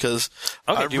bit, because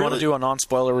do you want to do a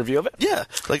non-spoiler review of it? Yeah.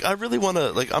 Like, I really want to,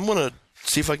 I'm going to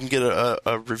see if I can get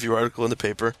a review article in the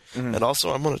paper. Mm-hmm. And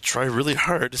also, I'm going to try really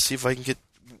hard to see if I can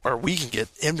we can get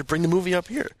him to bring the movie up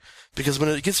here. Because when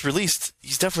it gets released,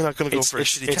 he's definitely not going to go for a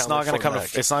shitty town. It's not going to come to.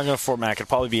 It's not going to Fort Mac. It'll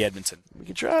probably be Edmonton. We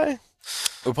can try.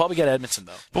 We'll probably get Edmonton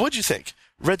though. But what'd you think?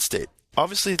 Red State.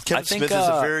 Obviously, Kevin Smith is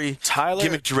a very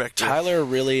gimmick director. Tyler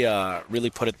really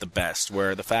put it the best.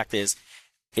 Where the fact is,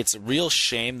 it's a real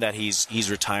shame that he's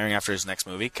retiring after his next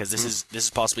movie, because this is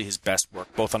possibly his best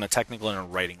work, both on a technical and a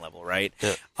writing level, right?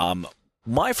 Yeah.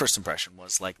 My first impression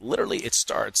was like literally it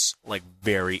starts like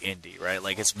very indie, right?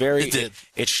 Like it's very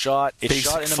it's shot in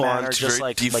a manner just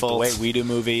like the way we do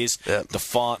movies. Yeah.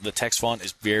 The text font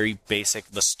is very basic.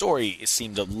 The story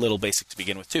seemed a little basic to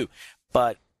begin with too,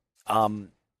 but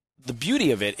the beauty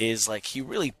of it is like he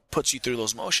really puts you through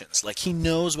those motions. Like he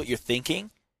knows what you're thinking.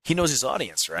 He knows his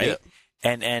audience, right? Yeah.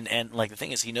 And like the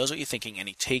thing is, he knows what you're thinking, and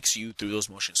he takes you through those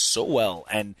motions so well,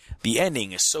 and the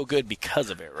ending is so good because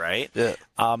of it, right? Yeah.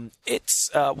 It's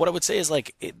what I would say is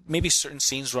like maybe certain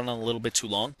scenes run on a little bit too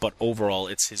long, but overall,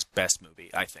 it's his best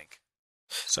movie, I think.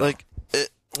 So. Like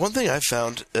one thing I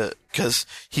found, because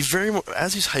he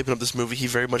as he's hyping up this movie, he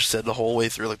very much said the whole way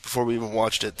through, like before we even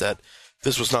watched it, that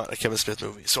this was not a Kevin Smith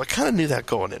movie. So I kind of knew that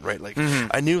going in, right? Like,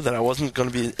 I knew that I wasn't going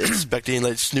to be expecting,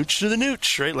 like, snooch to the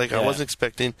nooch, right? Like, I wasn't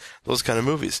expecting those kind of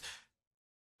movies.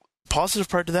 Positive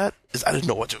part to that is I didn't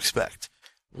know what to expect.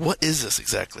 What is this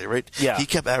exactly, right? Yeah. He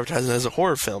kept advertising it as a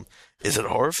horror film. Is it a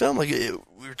horror film? Like,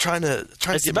 we were trying to it's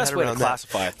get the best my way head to around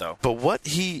classify it, though. But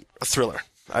a thriller.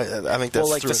 I think that's well,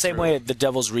 like the same way The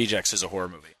Devil's Rejects is a horror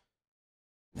movie.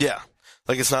 Yeah.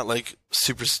 Like, it's not like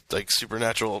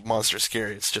supernatural monster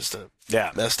scary. It's just a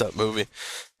messed up movie.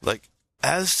 Like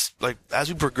as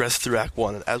we progress through Act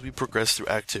 1 and as we progress through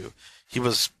Act 2, he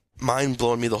was mind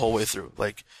blowing me the whole way through.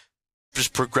 Like,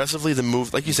 just progressively the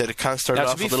move, like you said, it kind of started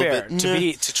now, off a little bit.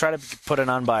 To try to put an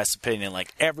unbiased opinion,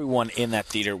 like everyone in that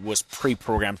theater was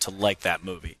pre-programmed to like that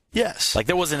movie. Yes. Like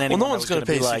there wasn't anyone. Well, no one's going to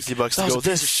pay be like, $60 to "That was go. a piece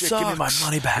This of shit. sucks. Give me my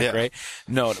money back," Yeah. right?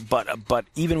 No, but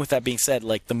even with that being said,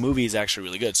 like the movie is actually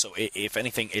really good. So if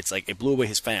anything, it's like it blew away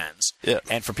his fans. Yeah.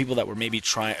 And for people that were maybe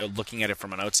looking at it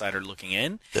from an outsider looking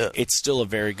in, Yeah. it's still a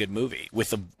very good movie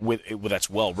with that's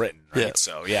well written, right? Yeah.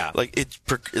 So yeah. Like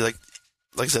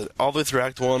like I said, all the way through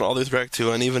Act 1, all the way through Act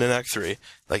 2, and even in Act 3,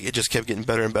 like it just kept getting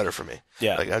better and better for me.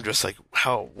 Yeah. Like I'm just like,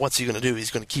 what's he gonna do? He's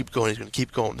gonna keep going. He's gonna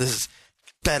keep going. This is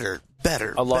better.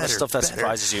 A lot of stuff that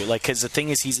surprises you, like because the thing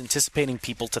is, he's anticipating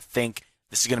people to think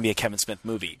this is going to be a Kevin Smith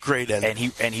movie. Great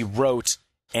ending. And he wrote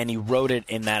it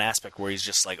in that aspect where he's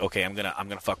just like, okay, I'm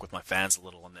gonna fuck with my fans a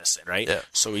little on this, right? Yeah.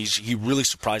 So he really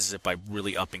surprises it by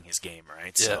really upping his game,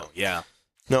 right? Yeah. So yeah.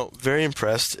 No, very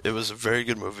impressed. It was a very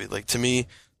good movie. Like to me,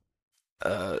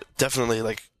 definitely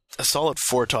like a solid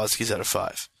 4 Totskis out of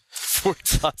 5. 4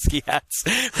 Totsky hats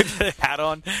with the hat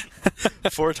on.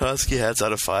 4 Totsky hats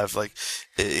out of 5. Like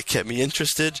it kept me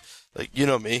interested. Like you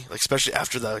know me, like especially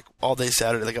after that, like all day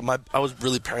Saturday. Like I was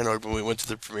really paranoid when we went to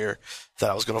the premiere that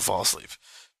I was gonna fall asleep.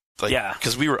 Like, yeah,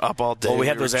 because we were up all day. Well, we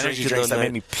had those energy drinks that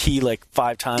made me pee like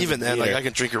 5 times. Even then, like I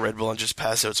can drink a Red Bull and just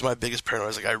pass out. So my biggest paranoia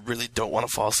is like I really don't want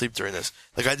to fall asleep during this.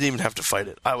 Like I didn't even have to fight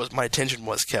it. My attention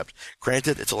was kept.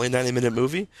 Granted, it's only a 90-minute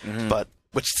movie, but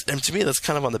and to me that's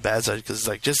kind of on the bad side because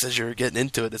like just as you're getting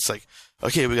into it, it's like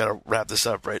okay, we got to wrap this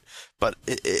up, right? But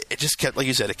it just kept, like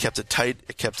you said, it kept it tight.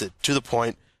 It kept it to the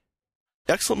point.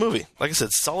 Excellent movie. Like I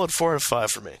said, solid 4 out of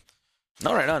 5 for me.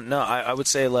 No, right, no. I would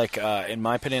say, like, in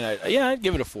my opinion, I'd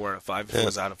give it a 4 out of 5 if it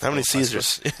was out of 5. How many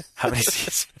Caesars? How many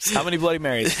Caesars? How many Bloody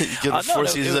Marys? You give it 4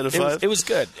 Caesars out of 5? It was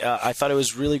good. I thought it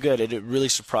was really good. It really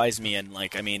surprised me, and,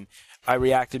 like, I mean, I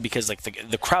reacted because, like,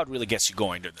 the crowd really gets you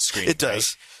going during the screen. It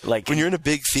does. Right? Like when you're in a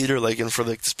big theater, like, in for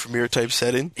like this premiere type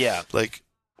setting. Yeah.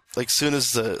 Like soon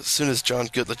as John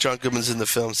Goodman's in the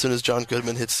film, soon as John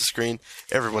Goodman hits the screen,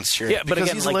 everyone's cheering. Yeah, but because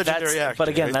again, he's like a legendary actor. But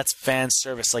again, right? that's fan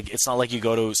service. Like, it's not like you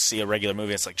go to see a regular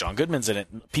movie. It's like John Goodman's in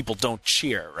it. People don't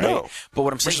cheer, right? No. But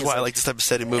what I'm saying Which is why I like this type of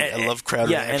setting movie. I love crowd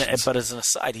reactions. but as an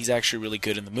aside, he's actually really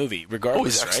good in the movie,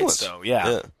 regardless. He's excellent. Right? So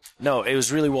yeah. No, it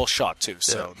was really well shot too.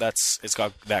 So it's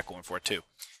got that going for it too.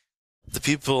 The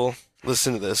people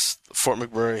listen to this, Fort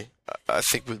McMurray. I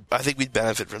think we'd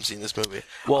benefit from seeing this movie.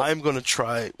 Well, I'm going to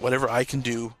try whatever I can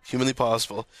do, humanly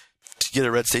possible, to get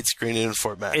a Red State screening in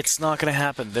Fort Mac. It's not going to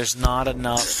happen. There's not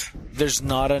enough. There's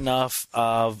not enough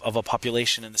of a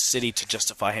population in the city to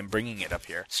justify him bringing it up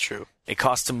here. It's true. It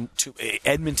cost him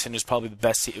Edmonton is probably the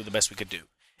best we could do.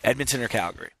 Edmonton or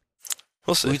Calgary.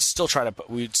 We'll see. We'd still try to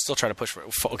push for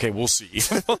it. Okay, we'll see.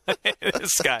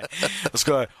 This guy.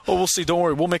 Oh, we'll see. Don't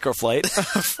worry, we'll make our flight.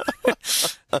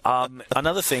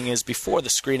 Another thing is, before the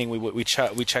screening, we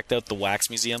checked out the Wax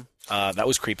Museum. That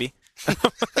was creepy. We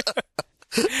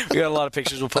got a lot of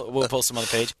pictures. We'll post them on the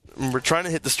page. We're trying to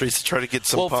hit the streets to try to get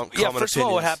some common opinions. First of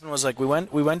all, what happened was like we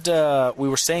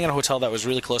were staying in a hotel that was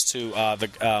really close to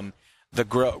the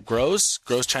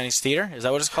Gross Chinese Theater. Is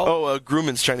that what it's called? Oh,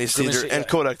 Grumman's Chinese Theater and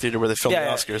Kodak Theater, where they filmed the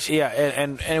Oscars. Yeah,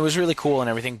 and it was really cool and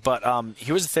everything. But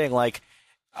here's the thing: like,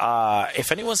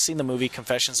 if anyone's seen the movie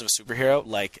Confessions of a Superhero,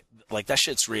 like Like, that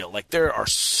shit's real. Like, there are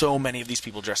so many of these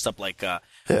people dressed up like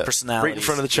personalities. Right in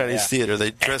front of the Chinese theater.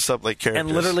 They dress up like characters.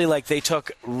 And literally, like, they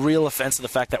took real offense to the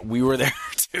fact that we were there,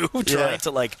 too, trying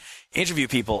to, like, interview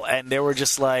people. And they were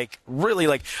just, like, really,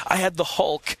 like, I had the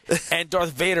Hulk and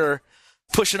Darth Vader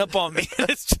pushing up on me. And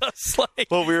it's just like...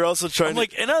 Well, we were also trying I'm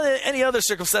like, in any other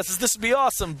circumstances, this would be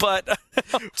awesome. But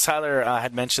Tyler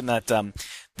had mentioned that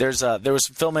there was a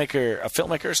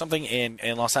filmmaker or something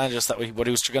in Los Angeles that what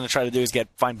he was going to try to do is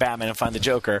find Batman and find the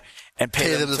Joker and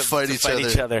pay them to fight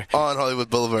each other on Hollywood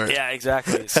Boulevard. Yeah,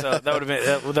 exactly. So that would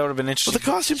have been interesting. But the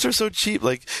costumes are so cheap.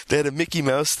 Like, they had a Mickey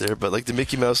Mouse there, but like the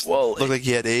Mickey Mouse looked like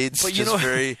he had AIDS. But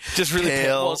just really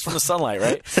pale. Well, it's from the sunlight,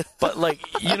 right? But like,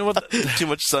 you know what? Too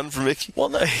much sun for Mickey. Well,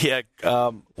 no, yeah.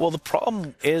 Well, the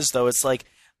problem is though, it's like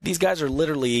these guys are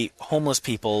literally homeless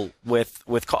people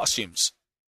with costumes.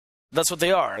 That's what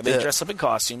they are. They dress up in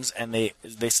costumes and they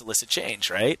solicit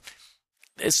change, right?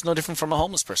 It's no different from a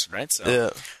homeless person, right? So yeah,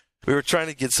 we were trying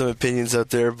to get some opinions out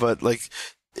there, but like,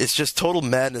 it's just total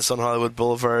madness on Hollywood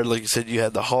Boulevard. Like you said, you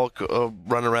had the Hulk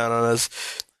run around on us.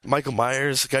 Michael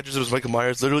Myers, the guy dressed up as Michael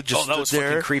Myers, literally just stood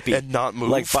there creepy. And not move.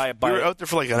 Like we were out there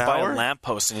for like an hour. By a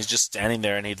lamppost, and he's just standing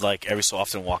there, and he'd like every so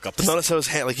often walk up. Notice how his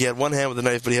hand, like he had one hand with a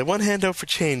knife, but he had one hand out for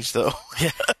change, though.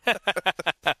 Yeah.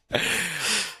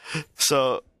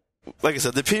 So, like I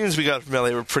said, the opinions we got from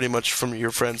LA were pretty much from your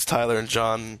friends Tyler and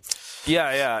John.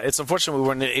 Yeah. It's unfortunate we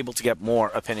weren't able to get more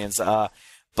opinions.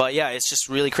 But yeah, it's just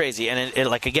really crazy. And it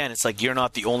like, again, it's like you're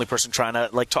not the only person trying to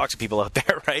like talk to people out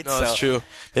there, right? No, that's true.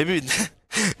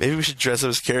 Maybe we should dress up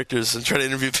as characters and try to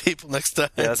interview people next time.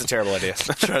 Yeah, that's a terrible idea.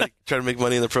 try to make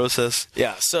money in the process.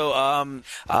 Yeah. So,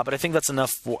 but I think that's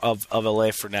enough of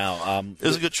LA for now. It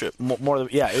was a good trip. It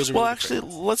was a really good trip.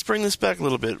 Let's bring this back a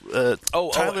little bit.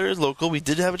 Tyler is local. We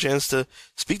did have a chance to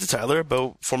speak to Tyler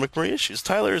about Fort McMurray issues.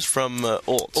 Tyler is from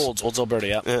Olds,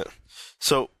 Alberta. Yeah.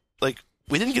 So, like,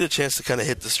 we didn't get a chance to kind of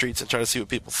hit the streets and try to see what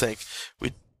people think.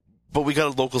 But we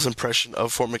got a local's impression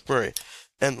of Fort McMurray,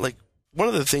 and like, one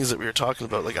of the things that we were talking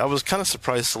about, like, I was kind of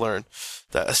surprised to learn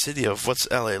that a city of, what's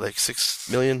LA, like 6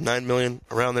 million, 9 million,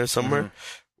 around there somewhere.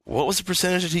 Mm-hmm. What was the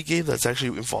percentage that he gave that's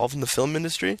actually involved in the film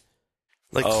industry?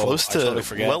 Like, close to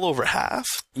well over half?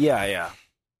 Yeah.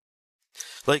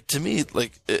 Like, to me,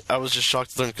 like, I was just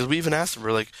shocked to learn, because we even asked him,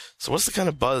 we're like, so what's the kind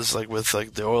of buzz, like, with,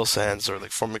 like, the oil sands or,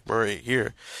 like, Fort McMurray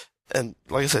here? And,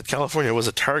 like I said, California was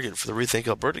a target for the Rethink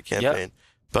Alberta campaign.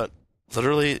 But,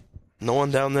 literally, no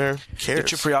one down there cares. They're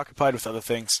too preoccupied with other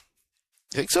things.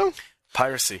 You think so?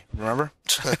 Piracy, remember?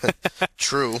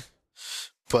 True.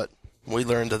 But we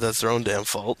learned that that's their own damn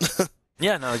fault.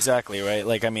 Yeah, no, exactly, right?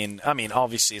 Like, I mean,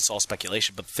 obviously it's all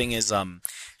speculation, but the thing is,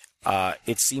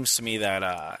 it seems to me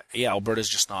that, Alberta's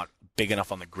just not big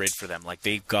enough on the grid for them. Like,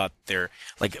 they've got their,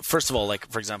 like, first of all, like,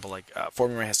 for example, like,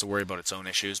 Fort McMurray has to worry about its own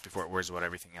issues before it worries about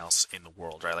everything else in the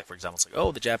world, right? Like, for example, it's like,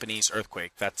 oh, the Japanese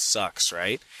earthquake, that sucks,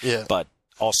 right? Yeah. But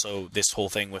also this whole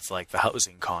thing with, like, the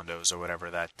housing condos or whatever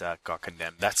that got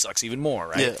condemned, that sucks even more,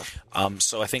 right? Yeah.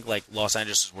 So I think, like, Los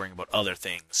Angeles is worrying about other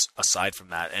things aside from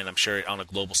that, and I'm sure on a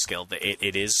global scale that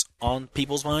it is on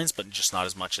people's minds, but just not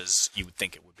as much as you would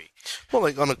think it would be. Well,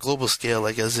 like, on a global scale,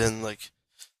 like, as in, like,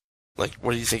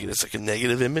 what do you think? It's like a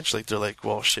negative image? Like, they're like,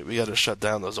 well, shit, we got to shut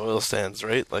down those oil stands,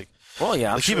 right? Like, well,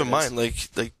 yeah. Like, keep in mind,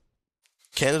 like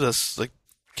Canada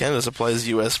supplies the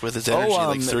U.S. with its energy,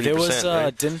 like 30%. There was,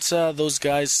 right? Didn't those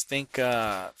guys think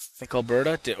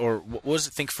Alberta or what was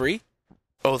it? Think Free?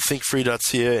 Oh,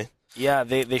 thinkfree.ca. Yeah,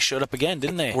 they showed up again,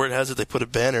 didn't they? Word has it they put a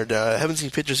banner down. I haven't seen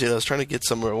pictures yet. I was trying to get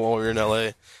somewhere while we were in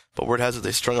L.A., but word has it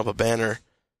they strung up a banner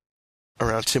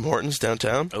around Tim Hortons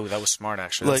downtown. Oh, that was smart,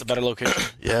 actually. That's a better location.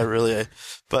 Yeah, really.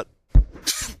 But,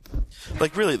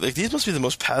 like, really, like, these must be the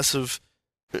most passive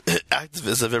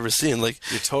activists I've ever seen. Like,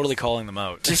 you're totally calling them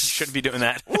out. You shouldn't be doing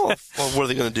that. well, what are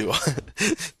they going to do?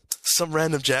 Some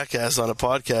random jackass on a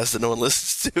podcast that no one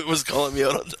listens to was calling me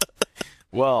out on that.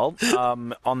 Well,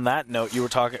 on that note, you were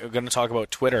going to talk about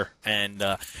Twitter and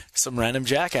some random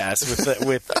jackass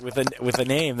with a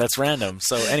name that's random.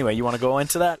 So anyway, you want to go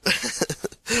into that?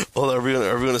 Well, are we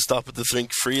going to stop at the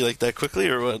Think Free like that quickly,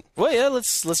 or what? Well, yeah,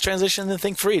 let's transition to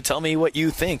Think Free. Tell me what you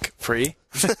think, Free.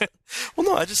 Well,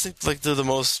 no, I just think like they're the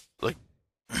most like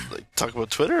talk about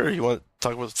Twitter, or you want to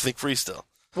talk about Think Free still?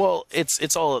 Well,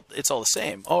 it's all the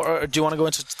same. Or do you want to go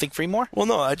into Think Free more? Well,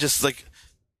 no, I just like.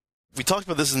 We talked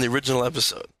about this in the original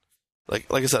episode. Like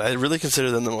I said, I really consider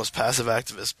them the most passive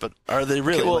activists, but are they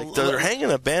really? Okay, well, they're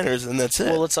hanging up banners and that's it.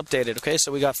 Well, let's update it. Okay,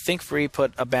 so we got Think Free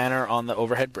put a banner on the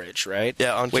overhead bridge, right?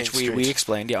 Yeah, on King Street. Which we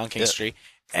explained, on King Street.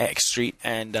 X Street,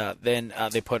 and then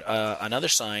they put another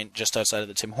sign just outside of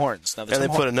the Tim Hortons. Now, And they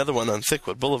put another one on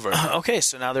Thickwood Boulevard. Okay,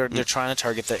 so now they're trying to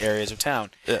target the areas of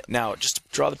town. Yeah. Now, just to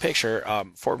draw the picture,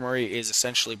 Fort McMurray is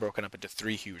essentially broken up into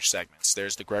 3 huge segments.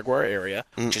 There's the Gregoire area,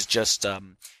 which is just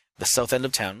the south end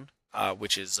of town,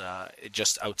 which is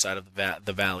just outside of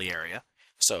the Valley area.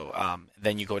 So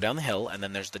then you go down the hill, and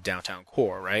then there's the downtown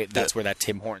core, right? That's where that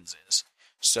Tim Hortons is.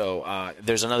 So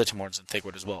there's another Tim Hortons in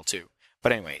Thickwood as well, too.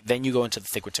 But anyway, then you go into the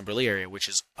Thickwood Timberley area, which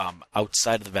is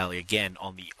outside of the valley again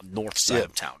on the north side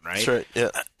of town, right? That's right, yeah.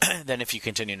 Then if you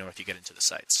continue north, you get into the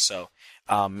sites. So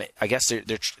I guess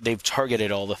they've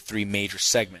targeted all the 3 major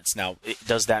segments. Now,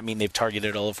 does that mean they've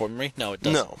targeted all of Fort McMurray? No, it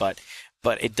doesn't. No.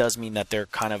 But it does mean that they're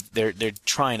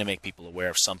trying to make people aware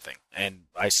of something, and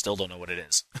I still don't know what it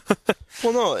is.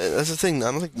 Well, no, that's the thing.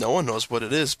 I don't think no one knows what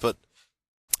it is, but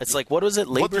It's like, what was it?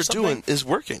 Labor what they're something? doing is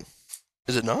working.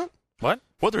 Is it not? What?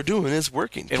 What they're doing is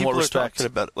working. In People what are respect? talking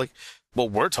about it. Like, Well,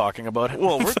 we're talking about it.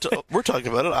 well, we're talking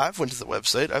about it. I've went to the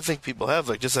website. I think people have,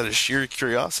 like, just out of sheer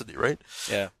curiosity, right?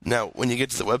 Yeah. Now, when you get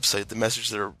to the website, the message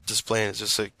they're displaying is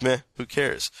just like, meh, who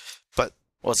cares? But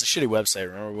Well, it's a shitty website.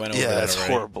 Remember we went over yeah, that it's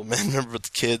already. horrible, man. Remember with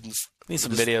the kids? Need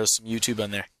some videos, some YouTube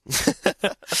on there.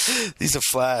 These are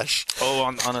Flash. Oh,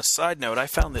 on a side note, I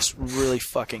found this really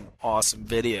fucking awesome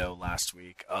video last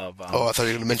week of. Oh, I thought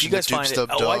you were going to if mention you the guys Duke find it, Stub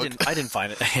dog. I didn't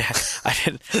find it. Yeah,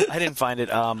 I didn't find it.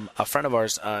 A friend of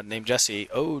ours named Jesse.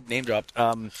 Oh, name dropped.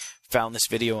 Found this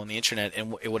video on the internet,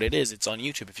 and what it is, it's on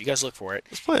YouTube. If you guys look for it,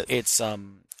 Let's play it. it's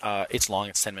long.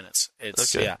 It's 10 minutes.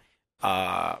 It's Okay.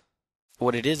 yeah.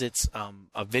 What it is, it's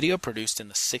a video produced in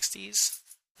the 60s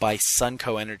by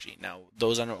Sunco Energy. Now,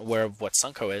 those unaware of what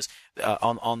Sunco is,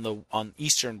 on the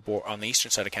eastern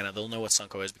side of Canada, they'll know what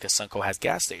Sunco is because Sunco has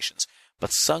gas stations.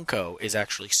 But Sunco is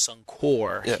actually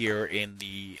Suncor here in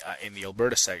the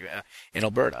Alberta segment, in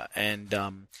Alberta. And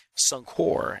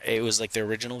Suncor, it was like the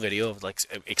original video of like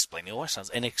explaining oil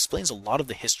sounds, and it explains a lot of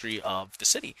the history of the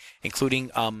city, including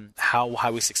how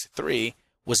Highway 63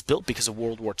 was built because of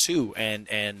World War II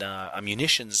and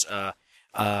munitions.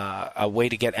 A way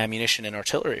to get ammunition and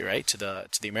artillery, right, to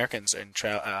the Americans and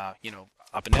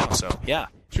up and down. So yeah,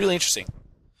 it's really interesting.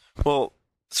 Well,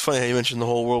 it's funny how you mentioned the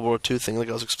whole World War II thing. Like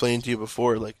I was explaining to you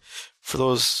before, like for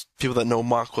those people that know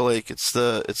Makwa Lake, it's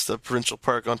the provincial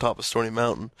park on top of Stony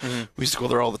Mountain. Mm-hmm. We used to go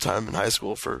there all the time in high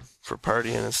school for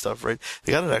partying and stuff, right?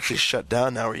 They got it actually shut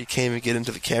down now where you can't even get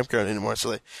into the campground anymore,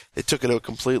 so they took it out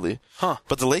completely. Huh.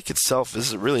 But the lake itself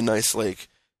is a really nice lake.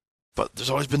 But there's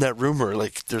always been that rumor,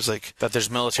 like there's like that there's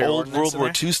military old ordnance World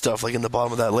War II stuff, like in the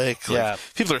bottom of that lake. Like, yeah,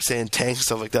 people are saying tanks and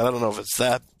stuff like that. I don't know if it's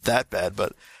that bad,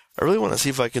 but I really want to see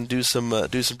if I can do some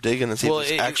digging and see if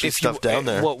there's actually stuff down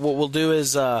there. What we'll do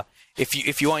is,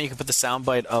 if you want, you can put the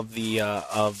soundbite of the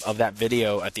of that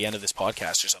video at the end of this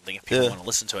podcast or something if people want to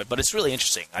listen to it. But it's really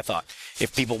interesting. I thought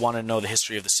if people want to know the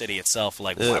history of the city itself,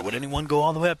 like why would anyone go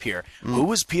all the way up here? Who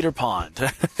was Peter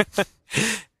Pond?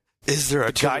 Is there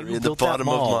a guy guy who in the built that bottom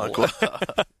mall? of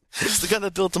Makwa? It's the guy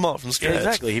that built them all from scratch. Yeah,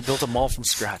 exactly. He built a mall from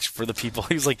scratch for the people.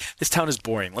 He was like, "This town is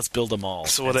boring. Let's build a mall."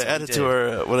 So what I added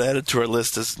to our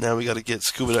list is now we got to get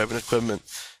scuba diving equipment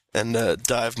and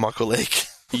dive Makwa Lake.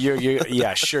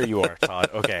 Yeah, sure you are, Todd.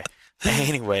 Okay.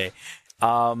 Anyway,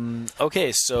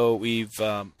 okay. So we've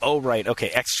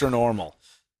extra normal.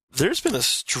 There's been a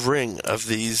string of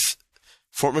these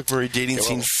Fort McMurray dating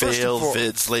scene fail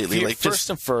vids lately, like first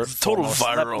and first, total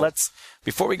viral. Let's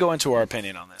before we go into our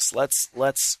opinion on this,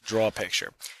 let's draw a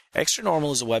picture. Extra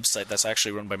Normal is a website that's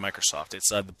actually run by Microsoft.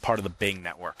 It's part of the Bing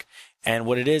network, and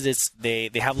what it is, it's they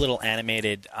have little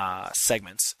animated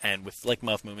segments and with like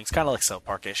mouth movements, kind of like South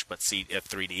Park-ish, but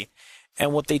 3D.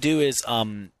 And what they do is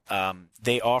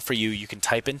they offer you can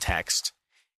type in text,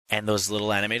 and those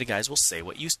little animated guys will say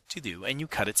what you to do, and you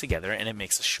cut it together, and it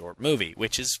makes a short movie,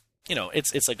 which is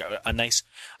it's like a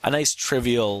nice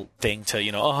trivial thing to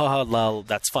lol,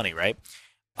 that's funny, right?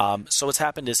 So what's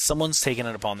happened is someone's taken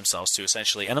it upon themselves to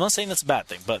essentially, and I'm not saying that's a bad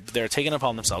thing, but they're taking it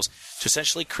upon themselves to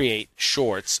essentially create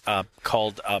shorts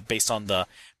called based on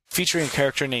featuring a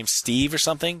character named Steve or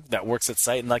something that works at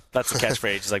site, and like that's the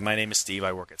catchphrase. It's like, my name is Steve,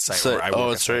 I work at site. So, or I work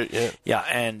that's at right, yeah. Yeah,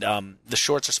 and the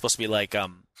shorts are supposed to be like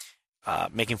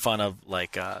making fun of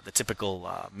like the typical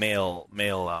male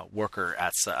worker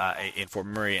at in Fort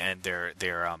McMurray and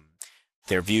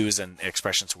their views and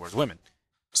expressions towards women.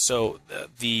 So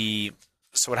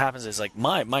so what happens is like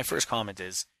my first comment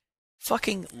is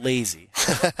fucking lazy.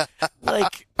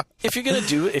 Like if you're gonna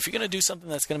do something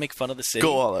that's gonna make fun of the city,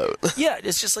 go all out. Yeah,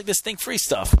 it's just like this Think Free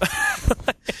stuff.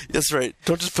 That's right.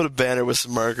 Don't just put a banner with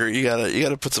some marker. You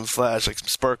gotta put some flash, like some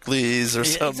sparklies or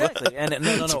something. Exactly. And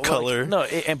no, some color.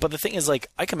 But the thing is, like,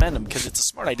 I commend them because it's a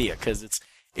smart idea because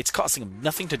it's costing them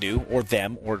nothing to do, or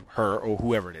them, or her, or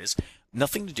whoever it is,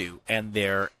 nothing to do, and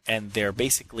they're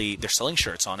basically they're selling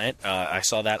shirts on it. I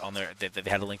saw that on their they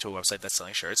had a link to a website that's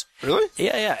selling shirts. Really?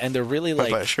 Yeah, and they're really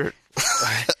I'd buy a shirt.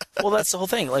 well, that's the whole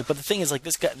thing. Like, but the thing is, like,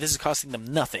 this is costing them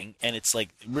nothing, and it's like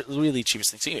really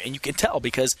cheapest thing to do. And you can tell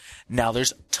because now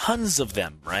there's tons of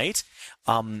them, right?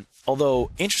 Although,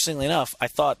 interestingly enough, I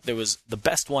thought there was the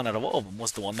best one out of all of them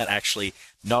was the one that actually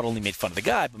not only made fun of the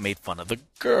guy, but made fun of the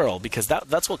girl, because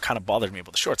that's what kind of bothered me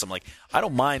about the shorts. I'm like, I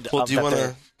don't mind. Well, do you want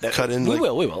to cut in? We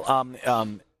will.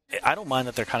 I don't mind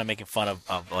that they're kind of making fun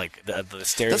of like the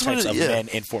stereotypes of men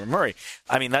in Fort McMurray.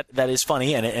 I mean, that is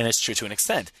funny, and it's true to an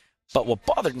extent. But what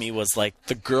bothered me was, like,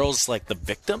 the girl's, like, the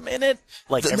victim in it.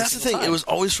 Like, and that's the thing. Time. It was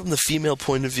always from the female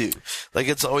point of view. Like,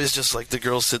 it's always just, like, the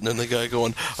girl sitting there and the guy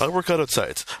going, I work out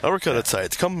outside.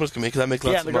 Come with me because I make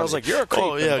lots of money. Yeah, the girl's like, you're a creep.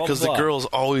 Oh, yeah, because the girl's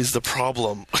always the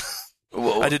problem.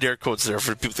 I did air quotes there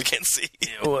for people that can't see.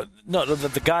 Well, no,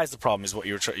 the guy's the problem is what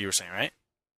you were saying, right?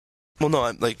 Well, no,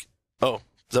 I'm like, is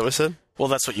that what I said? Well,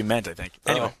 that's what you meant, I think.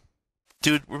 Anyway.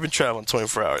 Dude, we've been traveling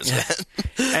 24 hours, man.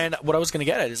 And what I was going to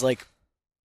get at is, like,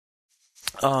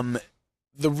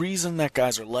 the reason that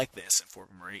guys are like this in Fort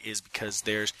McMurray is because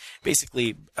there's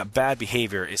basically bad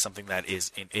behavior is something that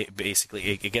is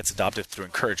it gets adopted through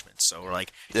encouragement. So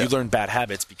like you learn bad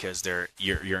habits because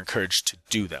you're encouraged to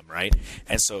do them, right?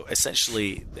 And so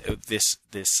essentially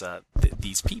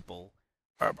these people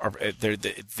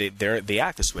they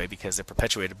act this way because they're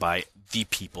perpetuated by the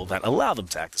people that allow them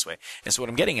to act this way. And so what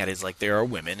I'm getting at is, like, there are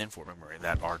women in Fort McMurray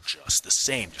that are just the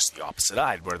same, just the opposite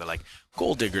side, where they're like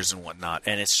gold diggers and whatnot.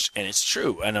 And it's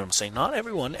true. And I'm saying not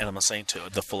everyone, and I'm not saying to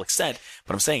the full extent,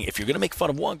 but I'm saying if you're going to make fun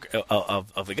of one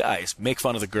of the guys, make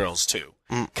fun of the girls too,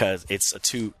 because it's a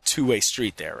two-way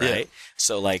street there, right? Yeah.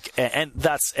 So like, and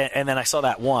then I saw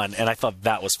that one, and I thought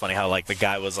that was funny how, like, the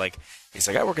guy was like, he's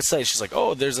like, I work at site. She's like,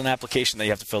 oh, there's an application that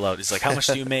you have to fill out. He's like, how much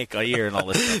do you make a year and all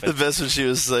this stuff. The best when she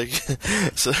was like,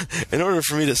 so in order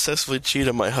for me to successfully cheat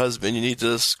on my husband, you need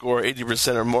to score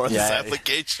 80% or more on this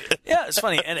application. Yeah, it's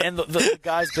funny. And the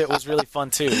guy's bit was really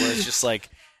fun too, where it's just like,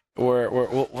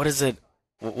 what is it?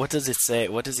 What does it say?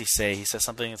 What does he say? He says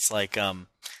something. It's like,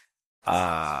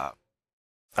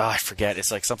 I forget.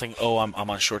 It's like something. Oh, I'm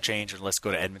on short change, and let's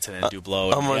go to Edmonton and do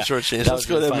blow. I'm on short change. Let's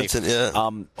go to Edmonton. Yeah.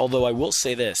 Although I will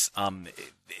say this,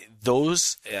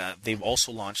 those they've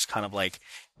also launched kind of like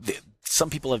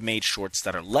some people have made shorts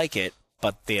that are like it,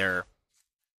 but they're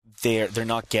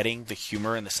not getting the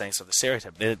humor in the sense of the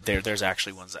stereotype. There's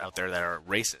actually ones out there that are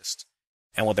racist,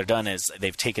 and what they've done is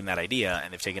they've taken that idea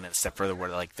and they've taken it a step further, where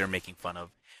they're making fun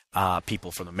of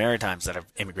people from the Maritimes that have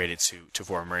immigrated to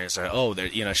Fort McMurray. So,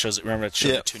 it shows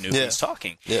the two newbies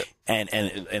talking, and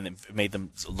it made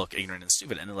them look ignorant and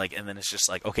stupid, and then it's just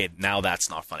like, okay, now that's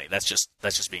not funny. That's just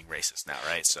being racist now,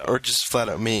 right? So, or just flat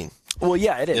out mean. Well,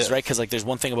 yeah, it is, right? Because like, there's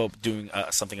one thing about doing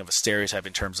something of a stereotype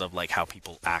in terms of like how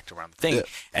people act around the thing,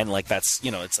 and like that's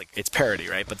it's like it's parody,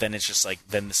 right? But then it's just like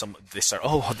they start,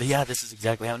 this is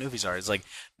exactly how newbies are. It's like,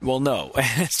 well, no,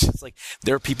 it's just like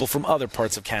there are people from other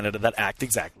parts of Canada that act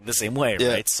exactly the same way,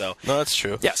 right? So no, that's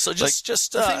true. Yeah, so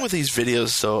just the thing with these videos,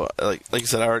 so like I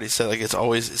said, I already said, like it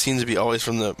seems to be always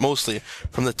mostly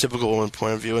from the typical woman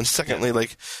point of view, and secondly,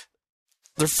 like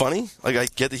they're funny. Like I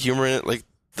get the humor in it, like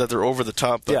that they're over the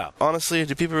top. But honestly,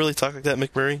 do people really talk like that,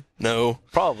 McMurray? No,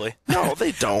 probably. No,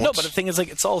 they don't. No, but the thing is, like,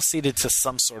 it's all seeded to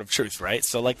some sort of truth, right?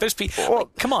 So like, there's people.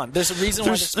 Well, come on, there's a reason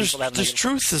why there's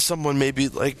truth to someone maybe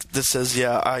like that says,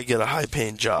 I get a high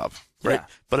paying job. Right,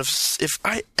 but if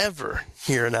I ever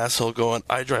hear an asshole going,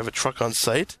 I drive a truck on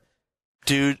site,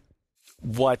 dude,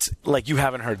 what? Like, you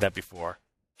haven't heard that before?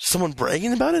 Someone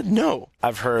bragging about it? No,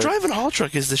 I've heard. Driving a haul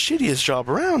truck is the shittiest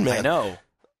job around, man. I know,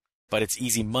 but it's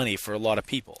easy money for a lot of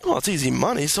people. Well, it's easy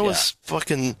money. So is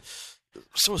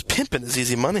pimping is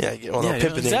easy money. I get. Well, no,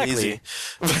 pimping ain't easy.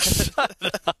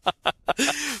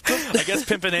 I guess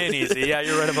pimping ain't easy. Yeah,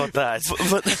 you're right about that.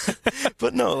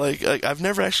 But no, like I've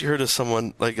never actually heard of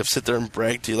someone like sit there and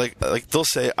brag to you. Like they'll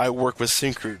say I work with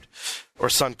Syncrude or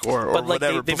Suncor or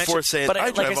whatever before saying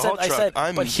I drive a haul truck.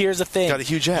 But here's the thing: got a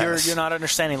huge ass. You're not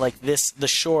understanding. Like this, the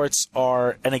shorts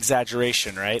are an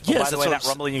exaggeration, right? Yes, by the way, that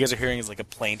rumbling you guys are hearing is like a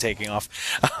plane taking off.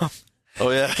 Oh,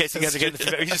 yeah. In case you guys are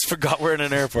getting you just forgot we're in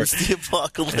an airport. It's the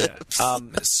apocalypse. Yeah.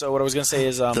 So what I was going to say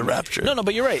is... the rapture. No,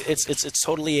 but you're right. It's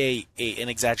totally an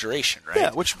exaggeration, right? Yeah,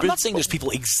 I'm not saying there's people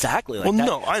exactly like that.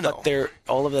 Well, no, I know. But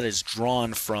all of that is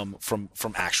drawn from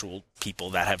actual people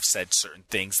that have said certain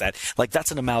things that... Like,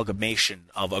 that's an amalgamation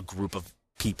of a group of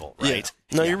people, right?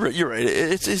 Yeah. No, you're right.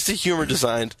 It's a humor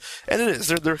designed, and it is.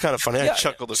 They're kind of funny. I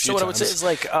chuckled a few so what times. I would say is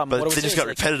like, but they just got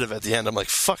repetitive at the end. I'm like,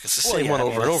 fuck, it's the same one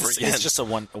over and over again. It's just a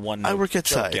one. I work at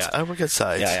joke, sides. I work at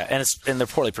sides. Yeah, and they're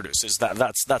poorly produced.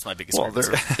 That's my biggest. Well,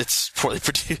 problem. it's poorly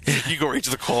produced. You go right to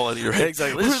the quality, right?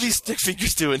 Exactly. What are these stick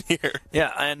figures doing here?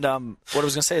 Yeah, and what I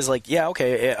was gonna say is like, yeah,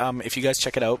 okay, if you guys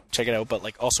check it out, but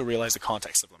like also realize the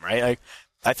context of them, right?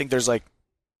 I think there's like,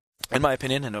 in my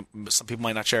opinion, and some people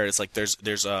might not share it, it's like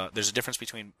there's a difference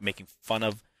between making fun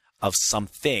of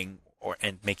something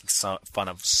and making fun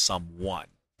of someone,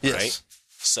 Yes. right?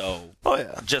 So,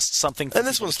 just something. And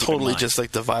this one's totally just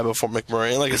like the vibe of Fort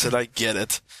McMurray. And like I said, I get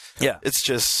it. Yeah. It's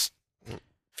just,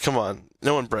 come on,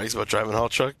 no one brags about driving a haul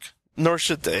truck, nor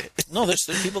should they. No, there's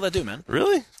people that do, man.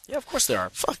 Really? Yeah, of course there are.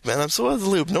 Fuck, man, I'm so out of the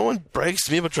loop. No one brags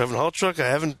to me about driving a haul truck. I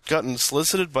haven't gotten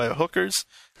solicited by hookers.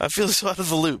 I feel so out of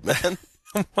the loop, man.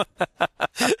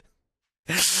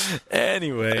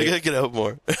 Anyway, I gotta get out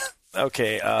more.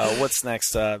 Okay, what's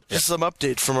next? Just some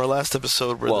update from our last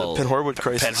episode where the Penn Horwood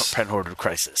crisis. Penn Horwood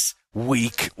crisis.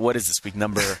 What is this, week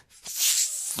number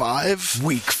 5?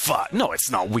 Week 5. No,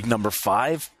 it's not week number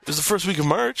 5. It was the first week of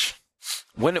March.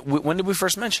 When did we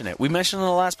first mention it? We mentioned it in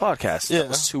the last podcast. Yeah. That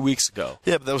was 2 weeks ago.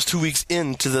 Yeah, but that was 2 weeks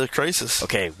into the crisis.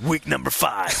 Okay, week number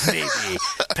 5, baby.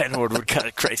 Penn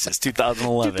Horwood crisis,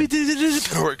 2011. Penn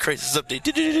Horwood crisis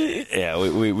update. Yeah,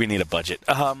 we need a budget.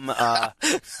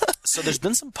 So there's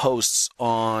been some posts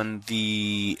on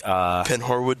the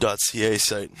PennHorwood.ca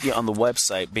site. Yeah, on the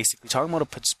website, basically talking about a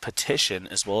petition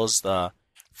as well as the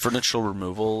furniture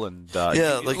removal and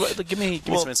give me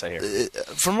some insight here.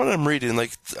 From what I'm reading,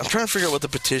 like I'm trying to figure out what the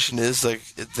petition is. Like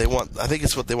they want, I think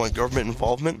it's what they want: government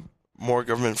involvement, more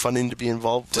government funding to be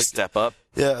involved. To step up.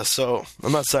 Yeah, so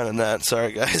I'm not signing that.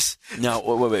 Sorry, guys. No,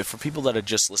 wait. For people that had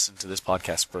just listened to this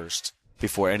podcast first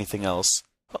before anything else,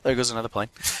 there goes another plane.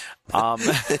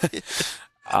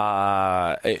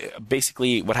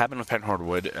 Basically, what happened with Penn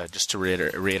Horwood, just to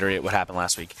reiterate what happened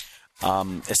last week.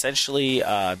 Essentially,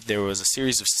 there was a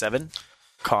series of 7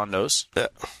 condos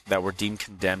that were deemed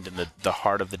condemned in the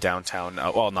heart of the downtown.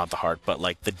 Well, not the heart, but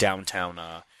like the downtown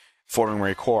Fort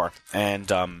McMurray core,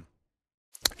 and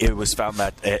it was found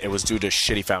that it was due to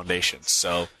shitty foundations.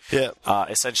 So,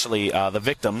 essentially, the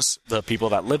victims, the people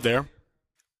that live there,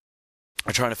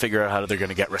 are trying to figure out how they're going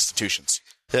to get restitutions.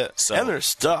 Yeah, so, and their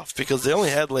stuff, because they only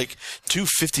had like 2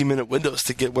 50-minute windows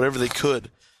to get whatever they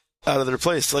could out of their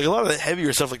place. So, like a lot of the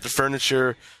heavier stuff, like the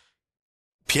furniture,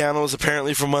 pianos,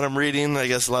 apparently, from what I'm reading. I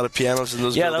guess a lot of pianos in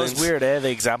those buildings. That was weird, eh?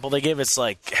 The example they give, it's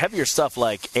like heavier stuff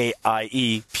like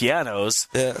AIE pianos.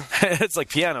 Yeah. It's like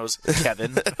pianos,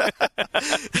 Kevin.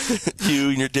 You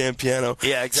and your damn piano.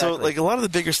 Yeah, exactly. So, like, a lot of the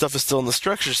bigger stuff is still in the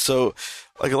structure. So,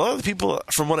 like, a lot of the people,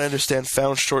 from what I understand,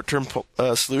 found short-term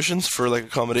solutions for, like,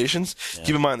 accommodations. Yeah.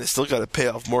 Keep in mind, they still got to pay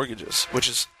off mortgages, which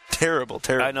is terrible.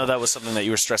 I know that was something that you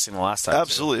were stressing the last time.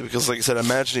 Absolutely, because, like I said,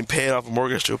 imagining paying off a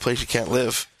mortgage to a place you can't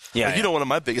live. Yeah, like, you know, one of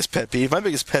my biggest pet peeves. My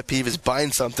biggest pet peeve is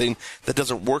buying something that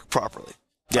doesn't work properly,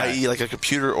 i.e., like a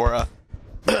computer or a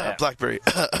BlackBerry.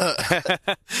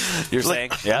 You're saying?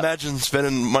 Yeah. Imagine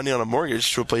spending money on a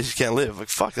mortgage to a place you can't live. Like,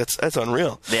 fuck, that's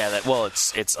unreal. Yeah.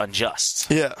 It's unjust.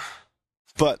 Yeah.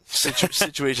 But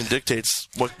situation dictates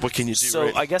what can you do. So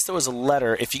right? I guess there was a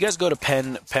letter. If you guys go to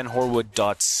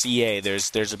PennHorwood.ca, there's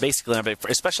basically an update,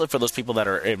 especially for those people that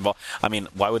are involved. I mean,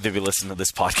 why would they be listening to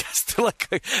this podcast? They're like,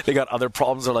 they got other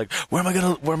problems. They're like, where am I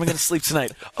gonna sleep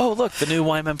tonight? Oh, look, the new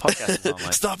YMM podcast is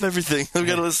online. Stop everything. We've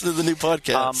got to listen to the new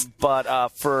podcast. But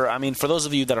for those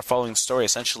of you that are following the story,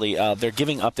 essentially, they're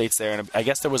giving updates there, and I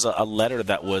guess there was a letter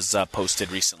that was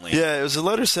posted recently. Yeah, it was a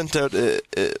letter sent out.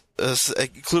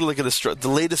 Included like the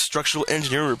latest structural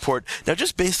engineering report. Now,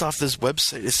 just based off this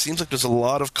website, it seems like there's a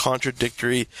lot of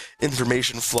contradictory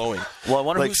information flowing. Well, I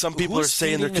wonder, like some people are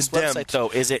saying they're condemned. Website, though,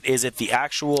 is it the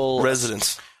actual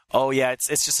residents? Oh yeah, it's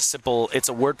just a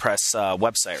WordPress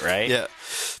website, right? Yeah,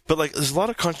 but like there's a lot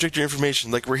of contradictory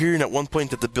information. Like we're hearing at one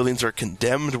point that the buildings are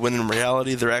condemned, when in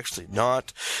reality they're actually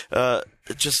not.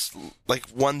 Just like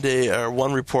one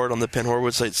report on the Penn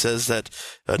Horwood site says that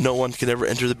no one can ever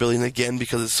enter the building again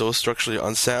because it's so structurally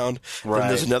unsound. Right. Then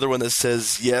there's another one that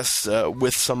says yes,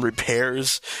 with some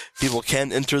repairs, people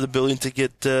can enter the building to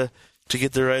get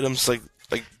their items. Like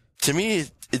to me,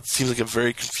 it seems like a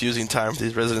very confusing time for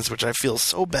these residents, which I feel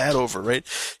so bad over, right?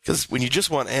 Because when you just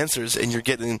want answers and you're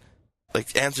getting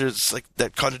like answers like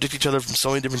that contradict each other from so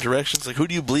many different directions, like who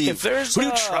do you believe? Who do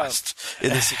you trust in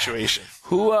this situation?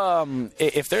 Who,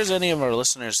 if there's any of our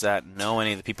listeners that know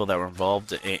any of the people that were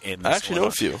involved in this, I actually know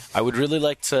a few. I would really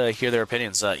like to hear their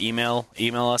opinions. Email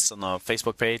us on the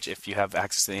Facebook page if you have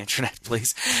access to the internet,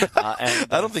 please.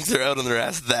 And I don't think they're out on their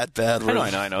ass that bad. I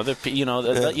know.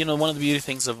 One of the beauty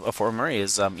things of Fort McMurray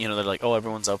is, they're like, oh,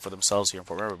 everyone's out for themselves here in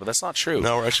Fort McMurray, but that's not true.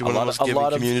 No, we're actually one of the most giving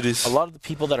communities. A lot of the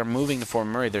people that are moving to Fort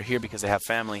McMurray, they're here because they have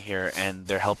family here, and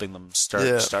they're helping them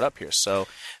start up here. So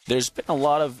there's been a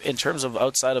lot of, in terms of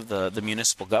outside of the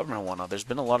municipal government and whatnot, there's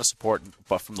been a lot of support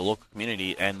from the local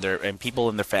community and people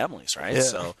and their families, right? Yeah.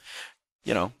 So,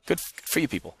 good for you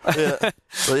people. Yeah.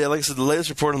 Well, yeah, like I said, the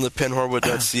latest report on the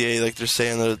penhorwood.ca, like they're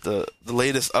saying that the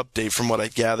latest update from what I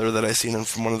gather that I seen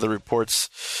from one of the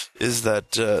reports is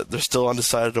that they're still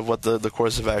undecided of what the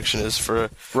course of action is for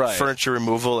furniture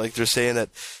removal. Like they're saying that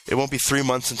it won't be 3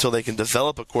 months until they can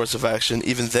develop a course of action.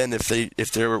 Even then,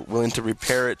 if they're willing to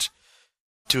repair it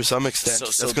to some extent, so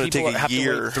that's going to take a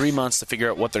year. To wait 3 months to figure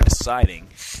out what they're deciding,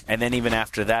 and then even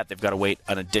after that, they've got to wait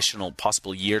an additional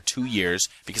possible year, 2 years,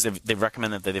 because they've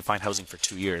recommended that they find housing for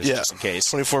 2 years, just in case.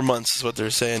 24 months is what they're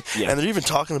saying. Yeah. And they're even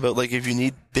talking about, like, if you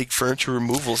need big furniture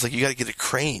removals, like, you got to get a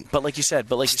crane. But like you said,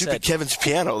 Stupid Kevin's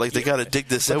piano, like, they got to dig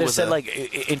this out with that. Like,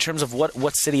 in terms of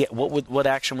what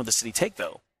action would the city take,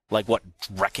 though? Like, what,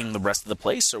 wrecking the rest of the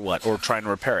place, or what? Or trying to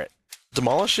repair it?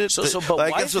 Demolish it? But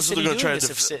why is the city doing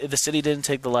this if the city didn't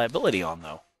take the liability on,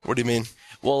 though? What do you mean?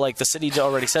 Well, like, the city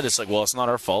already said, it's like, well, it's not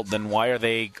our fault. Then why are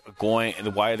they coming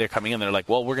in? They're like,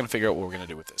 well, we're going to figure out what we're going to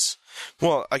do with this.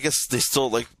 Well, I guess they still,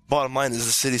 like, bottom line is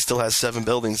the city still has 7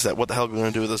 buildings. What the hell are we going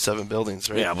to do with those 7 buildings,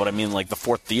 right? Yeah, but I mean, like, the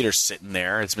Fourth Theater's sitting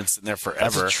there. It's been sitting there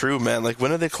forever. That's true, man. Like,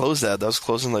 when did they close that? That was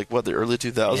closing, like, the early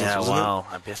 2000s, yeah, wasn't wow.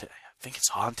 it? I think it's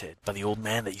haunted by the old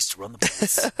man that used to run the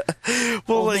place.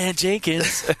 Old man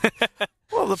Jenkins.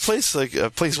 Well, the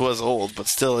place was old, but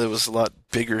still, it was a lot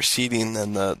bigger seating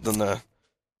than the.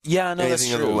 Yeah, no, that's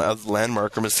true. Of the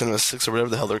Landmark or Cinema 6 or whatever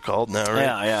the hell they're called now,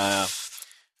 right? Yeah.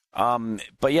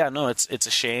 But yeah, no, it's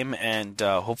a shame, and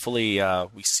hopefully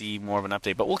we see more of an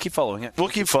update. But we'll keep following it. We'll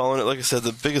keep following it. Like I said,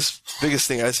 the biggest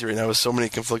thing I see right now is so many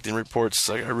conflicting reports.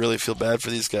 Like, I really feel bad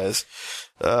for these guys.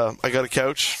 I got a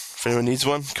couch. If anyone needs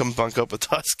one, come bunk up with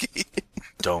Totsky.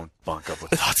 Don't bunk up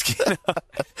with Totsky.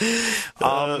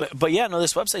 But yeah, no,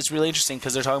 this website's really interesting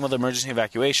because they're talking about the emergency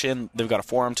evacuation. They've got a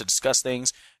forum to discuss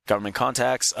things, government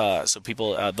contacts, so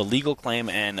people, the legal claim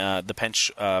and the Pench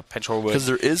Horwood. Because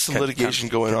there is some litigation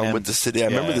going on with the city. I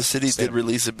remember the city did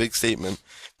release a big statement,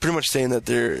 pretty much saying that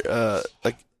they're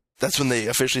that's when they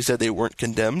officially said they weren't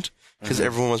condemned because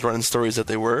everyone was running stories that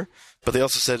they were. But they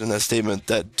also said in that statement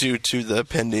that due to the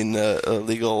pending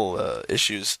legal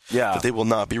issues, that they will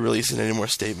not be releasing any more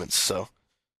statements. So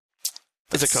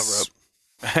it's a cover-up.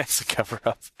 It's a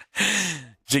cover-up.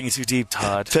 Digging too deep,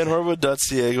 Todd.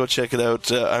 penhorwood.ca, go check it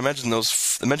out. I imagine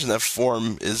that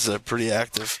forum is pretty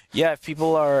active. Yeah, if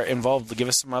people are involved, give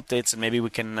us some updates, and maybe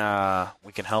we can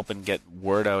help and get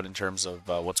word out in terms of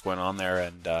what's going on there.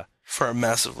 And for our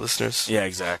massive listeners. Yeah,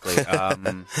 exactly.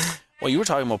 Well, you were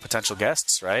talking about potential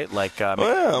guests, right? Like, I'm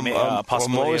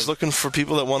always looking for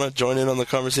people that want to join in on the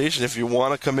conversation. If you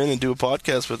want to come in and do a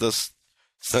podcast with us,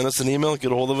 send us an email,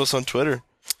 get a hold of us on Twitter.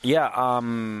 Yeah.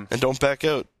 And don't back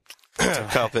out.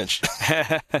 Kyle Pinch.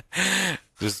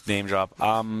 Just name drop.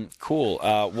 Cool.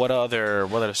 What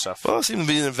other stuff? Well, it seemed to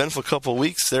be an eventful couple of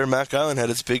weeks there. Mac Island had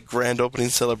its big grand opening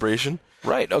celebration.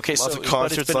 Right. Okay. Lots of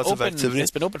concerts, lots of activity. It's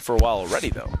been open for a while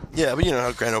already, though. Yeah, but you know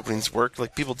how grand openings work.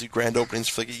 Like, people do grand openings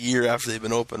for like a year after they've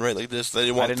been open, right? Like this,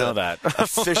 they want I didn't know that.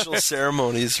 official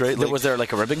ceremonies, right? Like, was there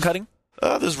like a ribbon cutting?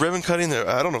 There's ribbon cutting there.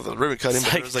 I don't know if there's ribbon cutting,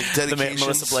 but there's like dedications.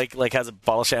 Melissa Blake like has a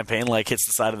bottle of champagne, like hits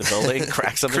the side of the building,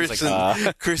 cracks something.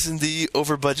 Chris and the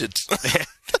over budget.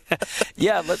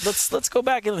 Yeah, let's go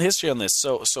back into the history on this.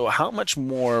 So how much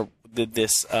more did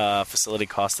this facility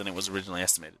cost than it was originally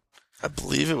estimated? I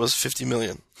believe it was $50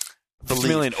 million. $50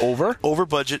 million over? Over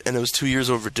budget, and it was 2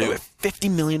 years overdue. $50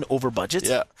 million over budget?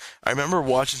 Yeah. I remember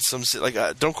watching some,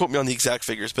 don't quote me on the exact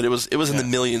figures, but it was in the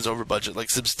millions over budget, like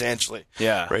substantially.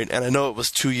 Yeah. Right? And I know it was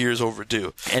 2 years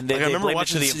overdue. And they blame it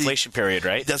to the inflation period,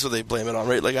 right? That's what they blame it on,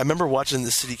 right? Like, I remember watching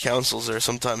the city councils there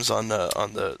sometimes on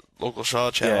the local Shaw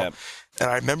channel, and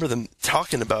I remember them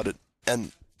talking about it,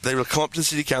 and they would come up to the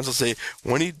city council and say,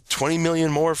 we need $20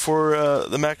 million more for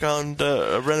the Mac Island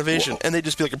renovation. And they'd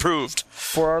just be like, approved.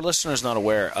 For our listeners not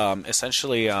aware,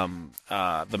 essentially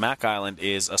the Mac Island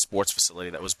is a sports facility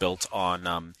that was built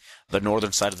on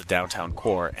northern side of the downtown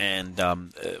core. And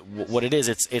what it is,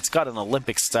 it's got an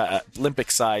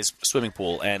Olympic-sized swimming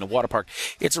pool and a water park.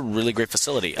 It's a really great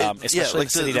facility.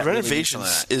 Especially the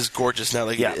renovations is gorgeous now.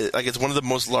 It's one of the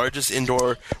most largest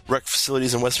indoor rec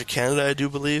facilities in Western Canada, I do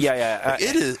believe.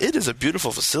 It is a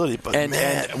beautiful facility, but and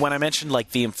when I mentioned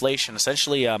like the inflation,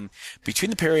 essentially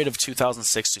between the period of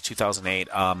 2006 to 2008,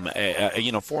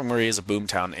 Fort McMurray is a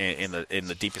boomtown in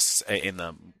the deepest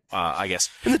I guess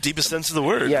in the deepest sense of the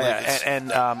word.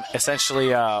 Essentially,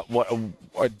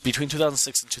 between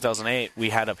 2006 and 2008, we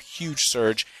had a huge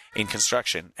surge in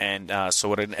construction, and so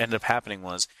what ended up happening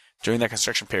was during that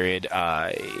construction period,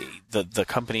 the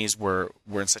companies were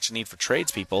in such a need for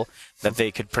tradespeople that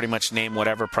they could pretty much name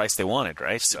whatever price they wanted,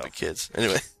 right? Stupid kids.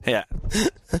 Anyway. Yeah.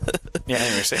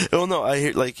 Anyway, say. Oh no, I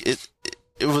hear like it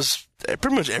was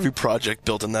pretty much every project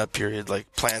built in that period,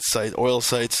 like plant site, oil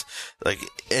sites, like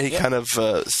any kind of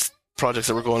projects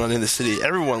that were going on in the city.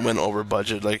 Everyone went over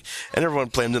budget, and everyone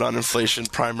blamed it on inflation,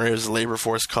 primary as labor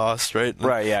force cost, right?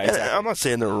 Right. Yeah. Exactly. And I'm not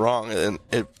saying they're wrong, and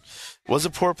was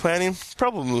it poor planning?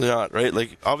 Probably not, right?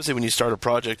 Like, obviously, when you start a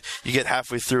project, you get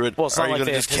halfway through it. Well, it's are not you like going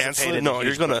to they just cancel it? anticipated No,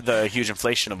 you're going to the huge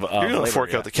inflation of you're going labor, to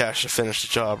fork out the cash to finish the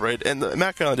job, right? And the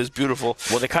Mac Island is beautiful.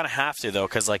 Well, they kind of have to though,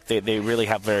 because like they really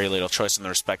have very little choice in the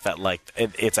respect that like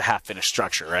it's a half-finished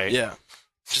structure, right? Yeah,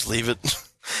 just leave it.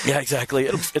 Yeah, exactly.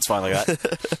 It's fine like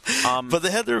that. But they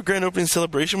had their grand opening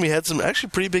celebration. We had some actually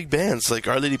pretty big bands, like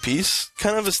Our Lady Peace,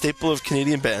 kind of a staple of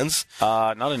Canadian bands.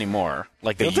 Not anymore,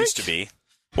 like they used to be.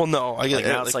 Well, no, I get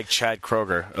now it's like Chad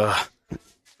Kroeger. Ugh.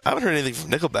 I haven't heard anything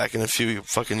from Nickelback in a few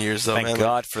fucking years, though. Thank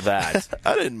God for that.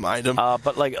 I didn't mind them.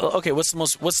 But like, okay, what's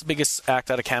the biggest act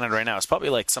out of Canada right now? It's probably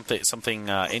like something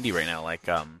indie right now, like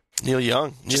Neil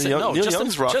Young. Neil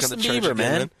Young's rocking the church again,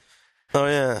 man. Oh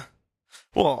yeah.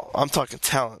 Well, I'm talking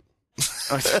talent.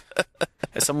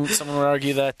 Someone would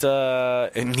argue that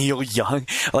Neil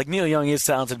Young is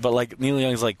talented, but like Neil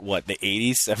Young's like what, the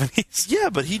 80s, 70s? Yeah,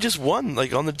 but he just won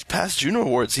like on the past Juno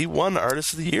Awards. He won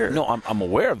Artist of the Year. No, I'm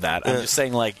aware of that. I'm just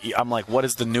saying what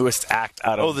is the newest act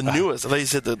out of? Oh, the newest. I thought you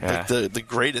said the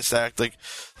greatest act, like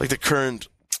the current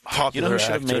popular. You know who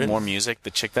should have act, made right? more music?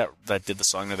 The chick that did the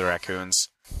song to the Raccoons.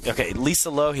 Okay, Lisa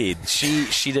Lougheed.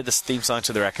 She did the theme song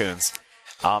to the Raccoons.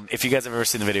 If you guys have ever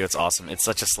seen the video, it's awesome. It's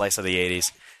such a slice of the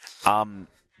 80s.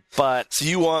 But so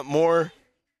you want more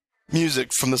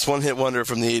music from this one-hit wonder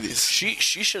from the 80s? She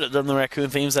should have done the Raccoon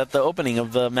themes at the opening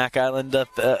of the Mac Island. I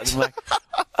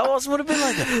also would have been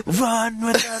like, run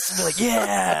with us, and be like,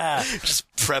 yeah, just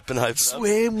prep and hype.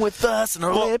 Swim with us in an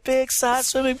Olympic-sized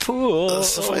swimming pool.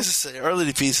 Suffice to say, Our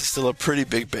Lady Peace is still a pretty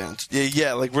big band.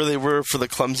 Yeah, like where they were for the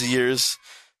clumsy years.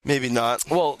 Maybe not.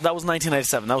 Well, that was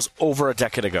 1997. That was over a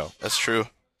decade ago. That's true.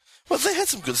 Well, they had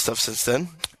some good stuff since then.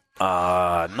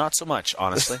 Not so much,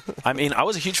 honestly. I mean, I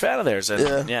was a huge fan of theirs.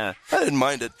 And, yeah. I didn't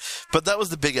mind it. But that was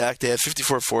the big act. They had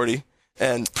 5440.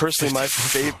 And personally, my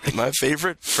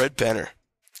favorite, Fred Penner.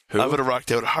 Who? I would have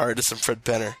rocked out hard to some Fred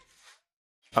Penner.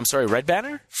 I'm sorry, Red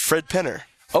Banner? Fred Penner.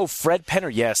 Oh, Fred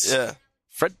Penner, yes. Yeah.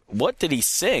 Fred, what did he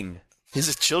sing? He's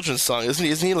a children's song, isn't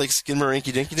he? Isn't he like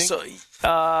Skidmarink Dinky Dink? So,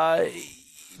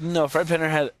 no, Fred Penner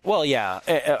had. Well, yeah.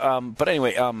 But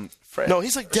anyway, Fred. No,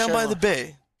 he's like Down by the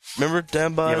Bay. Remember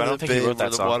Down by the Bay where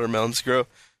the watermelons grow?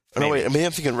 Oh, no, wait. Maybe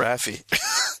I'm thinking Raffi.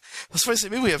 That's why I say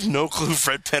maybe we have no clue who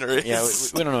Fred Penner is. Yeah,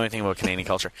 we don't know anything about Canadian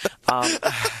culture.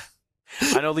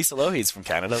 I know Lisa Lougheed's from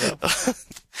Canada, though.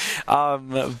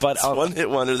 But it's one-hit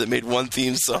wonder that made one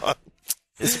theme song.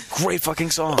 It's a great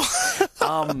fucking song.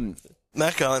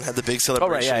 Mac Island had the big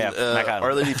celebration. Oh, right, yeah. Mac Island.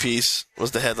 Our Lady Peace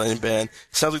was the headlining band.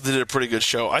 Sounds like they did a pretty good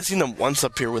show. I seen them once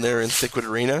up here when they were in Thickwood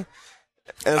Arena.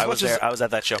 And I was there. I was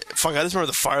at that show. Fuck, I just remember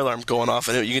the fire alarm going off,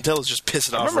 and you can tell it was just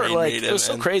pissing off. I remember, it was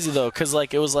so crazy though, because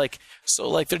it was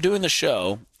they're doing the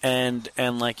show, and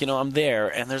I'm there,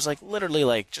 and there's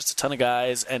literally just a ton of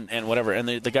guys and whatever, and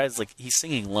the guy's he's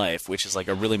singing "Life," which is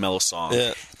a really mellow song.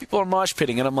 Yeah. People are mosh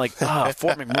pitting, and I'm like,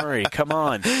 Fort McMurray, come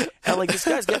on, and this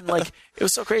guy's getting it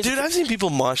was so crazy. Dude, I've seen people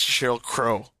mosh to Sheryl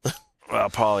Crow. Well,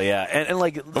 probably, yeah. And I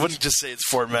wouldn't just say it's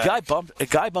Fort Mac. A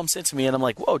guy bumps into me, and I'm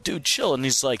like, whoa, dude, chill. And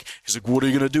he's like, what are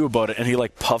you going to do about it? And he,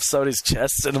 puffs out his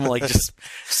chest, and I'm just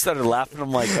started laughing.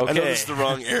 I'm like, okay. I know it's the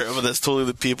wrong era, but that's totally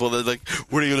the people that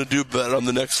what are you going to do about it? I'm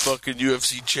the next fucking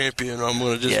UFC champion. I'm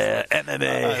going to just... Yeah,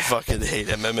 MMA. I fucking hate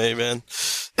MMA, man.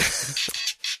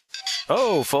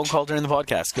 Oh, phone call during the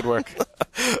podcast. Good work.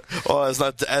 Oh, it's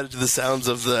not added to the sounds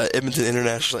of the Edmonton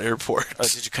International Airport. Oh,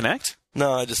 did you connect?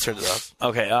 No, I just turned it off.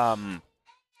 Okay.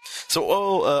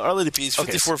 So, Our Lady Peace,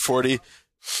 5440.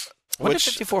 What did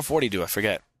 5440 do? I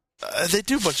forget. They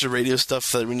do a bunch of radio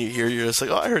stuff that when you hear, you're just like,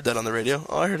 oh, I heard that on the radio.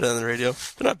 They're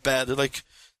not bad. They're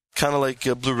kind of like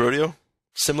Blue Rodeo,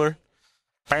 similar.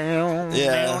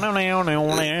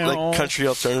 like country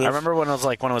alternative. I remember when I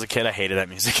was a kid, I hated that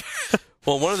music.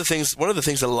 Well, one of the things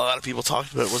that a lot of people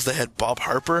talked about was they had Bob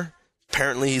Harper.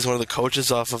 Apparently, he's one of the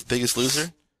coaches off of Biggest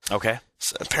Loser. Okay.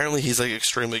 So apparently, he's like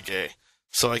extremely gay.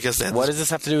 So I guess they had What does this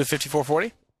have to do with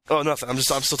 5440? Oh, nothing. I'm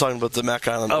still talking about the Mac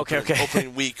Island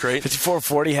opening week, right?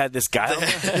 5440 had this guy.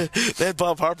 They had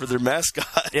Bob Harper, their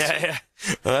mascot. Yeah.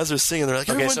 As they're singing, they're like,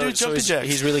 "Everyone do jumping jacks."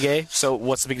 He's really gay. So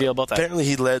what's the big deal about that? Apparently,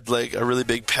 he led like a really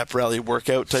big pep rally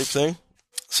workout type thing.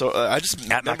 So I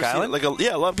just at Mac Island,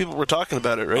 a lot of people were talking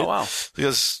about it, right? Oh wow!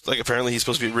 Because apparently he's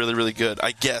supposed to be really, really good.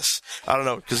 I guess I don't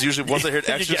know because usually once I hear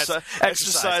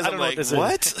exercise, I'm like,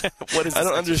 what? What is? I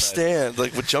don't understand.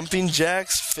 Like with jumping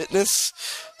jacks, fitness.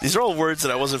 These are all words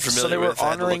that I wasn't familiar with. So they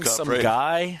were honoring some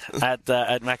guy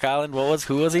at Mac Island.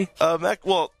 Who was he?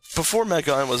 Well, before Mac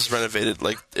Island was renovated,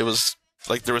 there was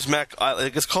Mac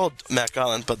Island. It's called Mac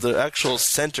Island, but the actual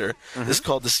center is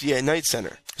called the CA Knight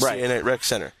Center, CA Knight Rec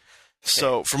Center.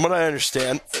 So, from what I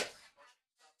understand,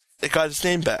 it got its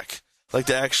name back. Like,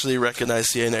 they actually recognized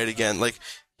CA Knight again. Like,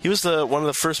 he was one of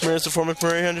the first mayors of Fort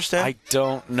McMurray, I understand? I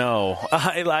don't know.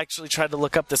 I actually tried to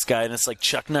look up this guy, and it's like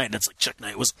Chuck Knight, and it's like Chuck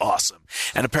Knight was awesome.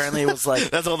 And apparently it was like...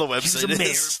 That's all the website He's the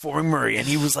mayor of Fort McMurray, and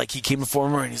he was like, he came to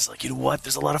Fort McMurray, and he's like, you know what?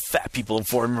 There's a lot of fat people in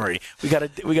Fort McMurray. We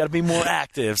gotta be more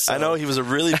active. So. I know he was a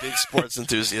really big sports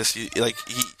enthusiast.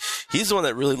 He's the one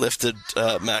that really lifted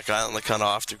Mac Island kind of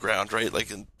off the ground, right?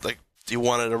 You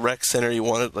wanted a rec center, you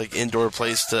wanted indoor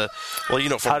place to,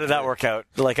 how did that work out?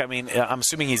 I'm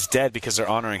assuming he's dead because they're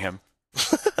honoring him.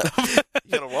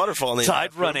 You got a waterfall named Tide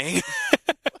after him. running.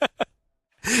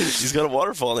 He's got a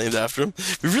waterfall named after him.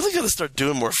 We really got to start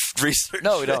doing more research.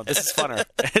 No, we don't. This is funner.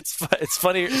 It's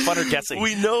funner guessing.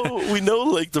 We know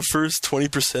the first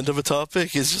 20% of a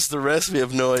topic is just the rest. We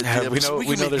have no idea. We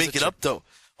know make it up though.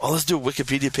 Oh, let's do a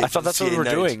Wikipedia page. I thought that's what we were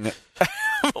doing.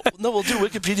 No, we'll do a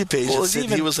Wikipedia page. Well,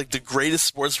 he was the greatest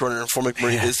sports runner in Fort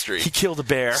McMurray history. He killed a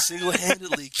bear.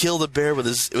 Single-handedly killed a bear with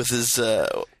his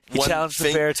he challenged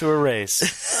the bear to a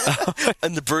race.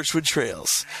 And the Birchwood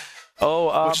Trails.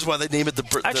 Oh, which is why they name it the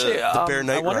Bear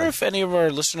Night I wonder Run. if any of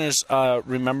our listeners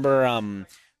remember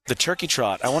the Turkey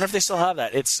Trot. I wonder if they still have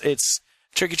that. It's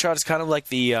Turkey Trot is kind of like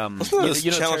the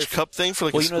Challenge Cup thing for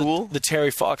a school. The Terry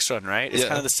Fox Run, right? It's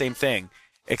kind of the same thing.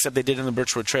 Except they did it in the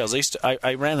Birchwood Trails.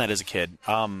 I ran that as a kid.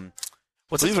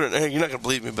 Believe it or not, you're not going to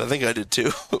believe me, but I think I did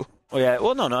too. Oh yeah,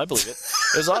 well no, I believe it.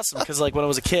 It was awesome because when I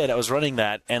was a kid, I was running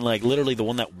that, and literally the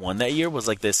one that won that year was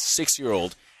this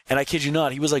 6-year-old, and I kid you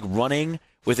not, he was running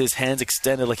with his hands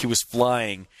extended like he was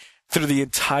flying through the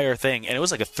entire thing, and it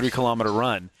was a 3-kilometer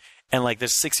run, and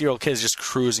this 6-year-old kid is just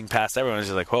cruising past everyone.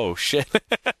 He's like, oh shit.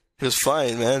 He was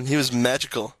flying, man. He was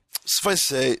magical. Suffice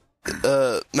to say,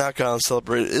 Mac Island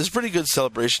celebrated. It was a pretty good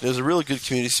celebration. It was a really good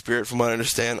community spirit, from what I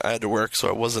understand. I had to work, so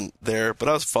I wasn't there, but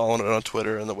I was following it on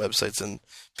Twitter and the websites and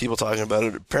people talking about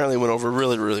it. Apparently, it went over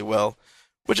really, really well,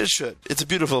 which it should. It's a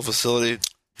beautiful facility.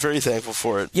 Very thankful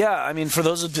for it. Yeah,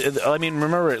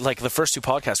 remember the first 2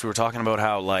 podcasts we were talking about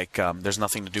how there's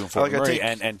nothing to do in Fort McMurray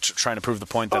and trying to prove the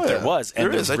point that there was.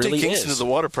 And there is. I take Kingston to the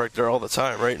water park there all the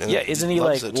time, right? And isn't he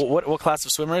what class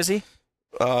of swimmer is he?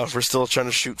 We're still trying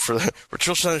to shoot for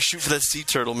that sea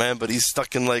turtle, man, but he's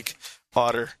stuck in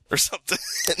otter or something.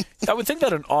 I would think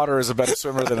that an otter is a better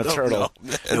swimmer than a turtle.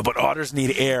 No, but otters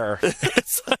need air.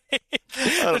 It's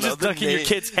just dunking your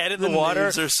kid's head in the water.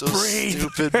 Names are so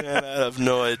stupid, man. I have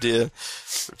no idea.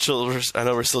 I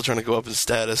know we're still trying to go up in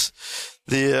status.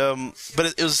 But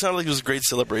it sounded like it was a great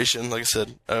celebration. Like I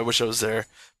said, I wish I was there,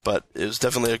 but it was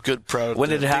definitely a good, proud, when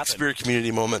did it happen? Big Spirit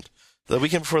community moment. The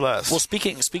weekend before last. Well,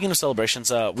 speaking of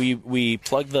celebrations, we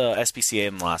plugged the SPCA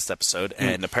in the last episode,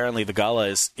 and apparently the gala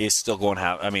is still going to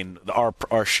have. I mean, our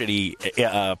shitty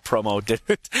promo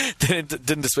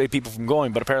didn't dissuade people from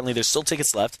going, but apparently there's still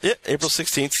tickets left. Yeah, April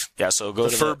 16th. Yeah, so go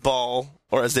to the Fur Ball,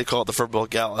 or as they call it, the Fur Ball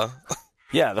Gala.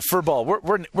 Yeah, the Fur Ball.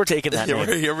 We're taking that name.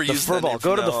 We're the Fur Ball.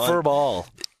 Go to the Fur Ball.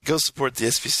 Go support the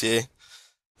SPCA.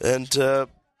 And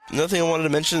another thing I wanted to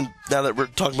mention, now that we're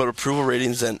talking about approval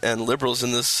ratings and Liberals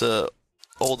in this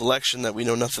old election that we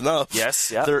know nothing of.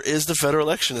 Yes, yeah. There is the federal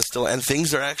election still, and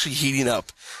things are actually heating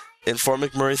up. In Fort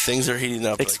McMurray, things are heating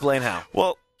up. Explain how.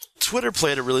 Well, Twitter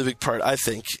played a really big part, I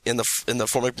think, in the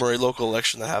Fort McMurray local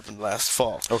election that happened last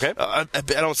fall. Okay. I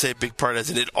don't say a big part as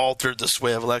in it altered the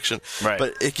sway of election, right?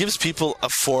 But it gives people a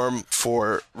forum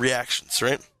for reactions,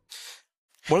 right?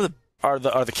 One of the Are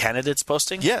the candidates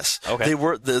posting? Yes. Okay. They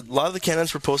were. A lot of the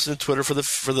candidates were posted on Twitter for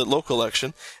the local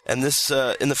election, and this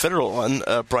in the federal one,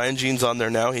 Brian Jean's on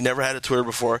there now. He never had a Twitter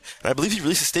before, and I believe he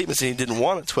released a statement saying he didn't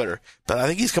want a Twitter. But I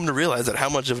think he's come to realize that how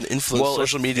much of an influence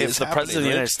social media is. The president of the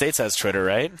United States has Twitter,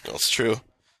 right? That's true.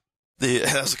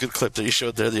 That was a good clip that you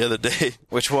showed there the other day.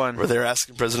 Which one? Where they were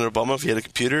asking President Obama if he had a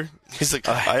computer. He's like,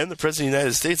 I am the President of the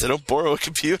United States. I don't borrow a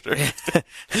computer.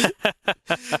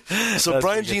 So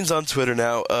Brian Jean's on Twitter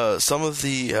now. Some of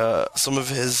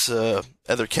his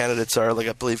other candidates are, like,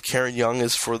 I believe Karen Young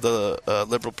is for the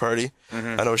Liberal Party.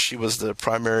 Mm-hmm. I know she was the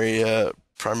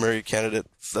primary candidate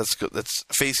that's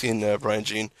facing Brian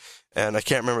Jean. And I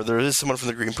can't remember. There is someone from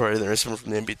the Green Party. There is someone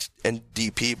from the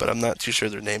NDP, but I'm not too sure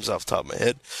their names off the top of my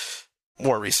head.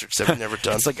 More research that we've never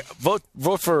done. It's like vote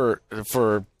for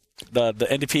the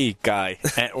NDP guy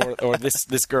or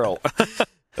this girl.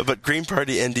 But Green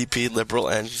Party, NDP, Liberal,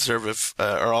 and Conservative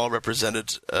are all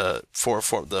represented for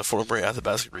the Fort McMurray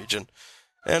Athabasca region.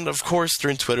 And of course,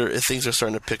 during Twitter, things are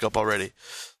starting to pick up already.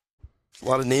 A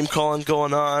lot of name calling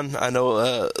going on. I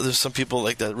know there's some people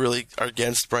like that really are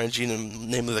against Brian Jean, and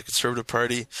namely the Conservative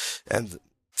Party. And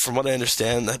from what I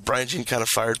understand, that Brian Jean kind of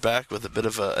fired back with a bit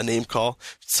of a name call.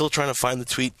 Still trying to find the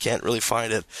tweet, can't really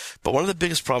find it. But one of the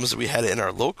biggest problems that we had in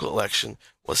our local election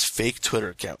was fake Twitter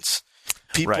accounts.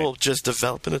 People just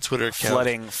developing a Twitter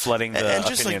account, flooding the and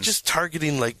just opinions. just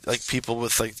targeting like people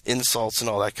with like insults and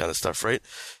all that kind of stuff, right?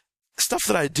 Stuff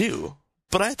that I do,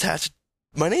 but I attach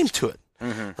my name to it,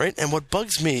 right? And what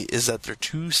bugs me is that they're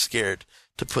too scared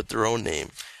to put their own name.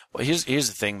 Well, here's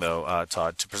the thing, though,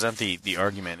 Todd. To present the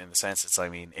argument in the sense,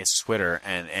 it's Twitter,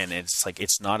 and it's like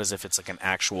it's not as if it's like an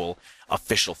actual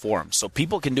official forum, so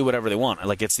people can do whatever they want.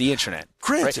 Like, it's the internet.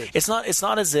 Granted, right? It's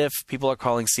not as if people are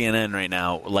calling CNN right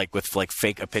now like with like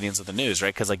fake opinions of the news,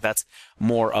 right? Because like that's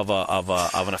more of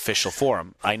an official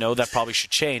forum. I know that probably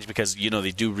should change because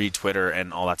they do read Twitter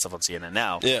and all that stuff on CNN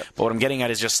now. Yeah. But what I'm getting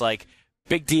at is just like.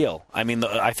 Big deal. I mean,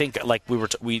 I think like we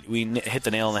hit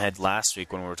the nail on the head last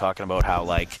week when we were talking about how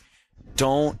like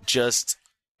don't just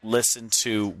listen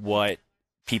to what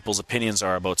people's opinions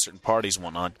are about certain parties and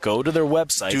whatnot. Go to their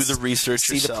websites, do the research,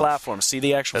 see yourself. the platform, see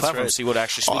the actual That's platform, right. see what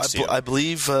actually speaks to you. I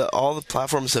believe all the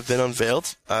platforms have been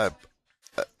unveiled.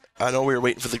 I know we were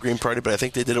waiting for the Green Party, but I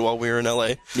think they did it while we were in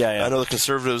LA. Yeah. I know the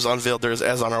Conservatives unveiled theirs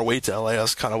as on our way to LA. I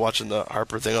was kind of watching the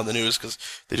Harper thing on the news because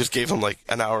they just gave them like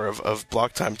an hour of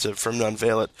block time for them to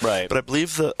unveil it. Right. But I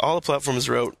believe all the platforms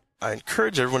are out. I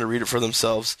encourage everyone to read it for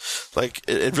themselves. Like,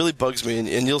 it really bugs me,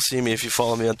 and you'll see me if you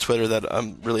follow me on Twitter that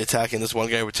I'm really attacking this one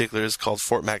guy in particular. Is called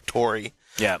Fort Mac Tory.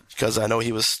 Yeah. Because I know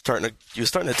he was starting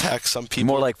to attack some people.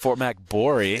 More like Fort Mac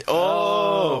Bory.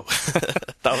 Oh!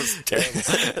 That was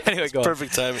terrible. Anyway, go on.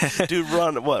 Perfect timing. Dude, we're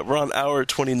on hour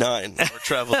 29. Our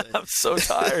travel day. I'm so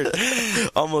tired.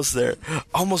 Almost there.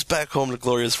 Almost back home to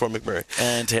glorious Fort McMurray.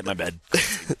 And to hit my bed.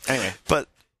 Anyway. But,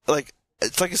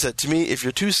 it's like I said, to me, if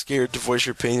you're too scared to voice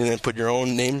your opinion and put your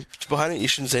own name behind it, you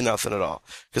shouldn't say nothing at all.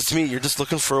 Because to me, you're just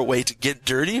looking for a way to get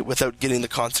dirty without getting the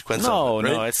consequence of it,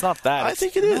 right? No, it's not that. I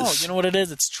think it is. No, you know what it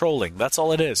is? It's trolling. That's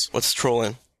all it is. What's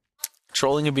trolling?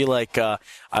 Trolling would be like, I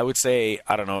would say,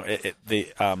 I don't know,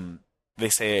 they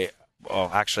say,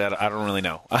 oh, actually, I don't really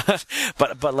know.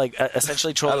 but like,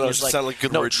 essentially trolling is like, sound like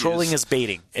good no, word trolling use. is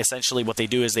baiting. Essentially what they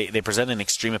do is they present an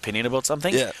extreme opinion about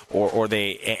something, Yeah. or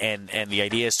they, and the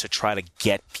idea is to try to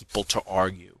get people to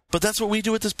argue. But that's what we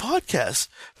do with this podcast.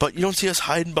 But you don't see us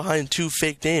hiding behind two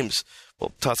fake names.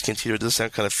 Well, Tots Cantito does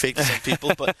sound kind of fake to some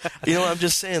people, but you know what I'm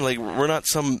just saying? Like, we're not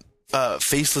some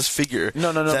faceless figure.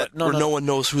 No, where no one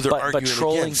knows who they're arguing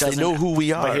trolling against. They know who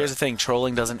we are. But here's the thing: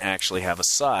 trolling doesn't actually have a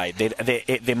side.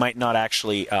 They might not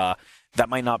actually. That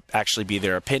might not actually be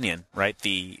their opinion, right?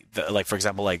 The like, for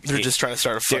example, like they're just trying to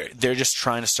start a fight. They're just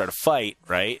trying to start a fight,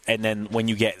 right? And then when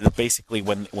you get basically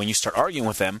when you start arguing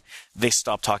with them, they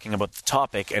stop talking about the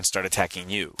topic and start attacking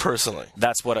you Personally.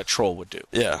 That's what a troll would do.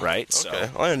 Yeah. Right. Okay.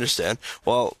 Well, I understand.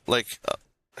 Well, like.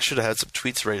 I should have had some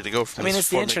tweets ready to go from it's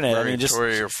the internet. I mean, just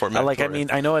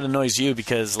I know it annoys you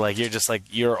because like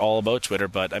you're all about Twitter,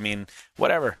 but I mean,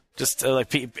 whatever. Just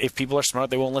if people are smart,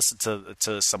 they won't listen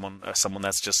to someone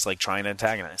that's just like trying to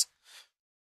antagonize.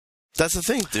 That's the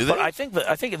thing, do they? But I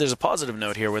think there's a positive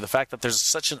note here where the fact that there's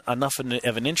such enough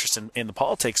of an interest in the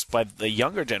politics by the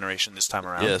younger generation this time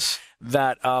around. Yes.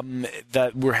 That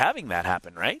we're having that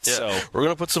happen, right? Yeah. So we're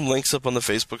going to put some links up on the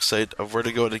Facebook site of where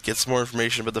to go to get some more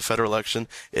information about the federal election.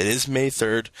 It is May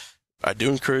 3rd. I do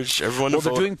encourage everyone to vote.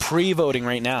 They're doing pre-voting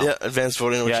right now. Yeah, advanced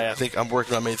voting, which Yeah. I think I'm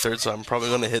working on May 3rd, so I'm probably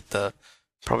going to hit the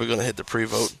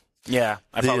pre-vote. Yeah,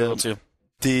 I probably will too.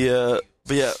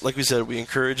 But yeah, like we said, we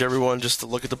encourage everyone just to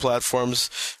look at the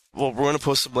platforms. Well, we're going to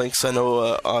post some links. I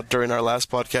know during our last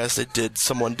podcast,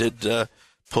 someone did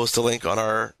post a link on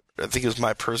I think it was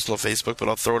my personal Facebook, but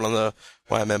I'll throw it on the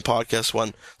YMN podcast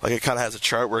one. Like, it kind of has a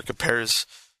chart where it compares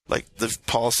like the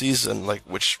policies and like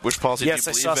which policy do you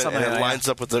believe in, and it lines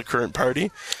up with the current party.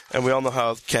 And we all know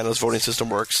how Canada's voting system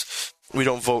works. we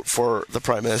don't vote for the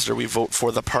prime minister. We vote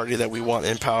for the party that we want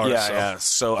in power. Yeah, so. yeah.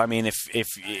 So I mean,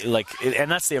 if like, and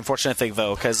that's the unfortunate thing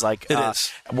though, because like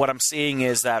what I'm seeing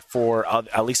is that for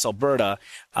at least Alberta,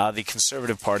 the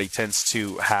Conservative Party tends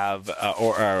to have,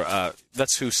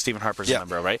 that's who Stephen Harper's a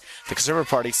member of, right? The Conservative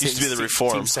Party used to be the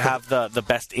Reform. seems to have the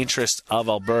best interest of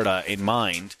Alberta in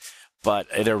mind, but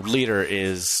their leader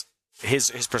is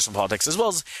his personal politics, as well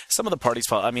as some of the party's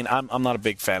politics. I mean, I'm not a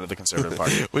big fan of the Conservative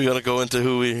Party. We're gonna go into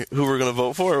who we're gonna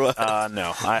vote for. Or what?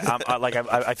 No,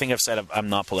 I think I've said I'm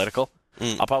not political.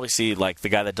 I'll probably see like the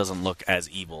guy that doesn't look as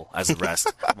evil as the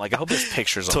rest. I'm like, I hope there's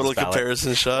pictures on Total this ballot.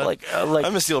 comparison shot. Like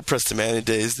I miss the old Preston Manning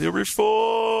days. The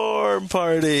Reform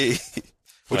Party.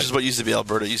 Which is what used to be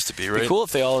Alberta used to be, right? It'd be cool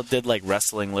if they all did like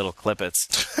wrestling little clippets.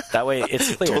 That way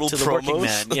it's clear Total to the promos. working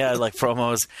man. Yeah, like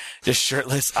promos, just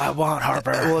shirtless. I want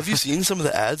Harper. Well, have you seen some of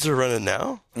the ads they're running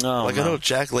now? No, I know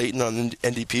Jack Layton on the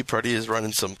NDP party is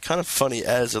running some kind of funny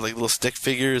ads. They're like little stick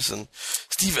figures, and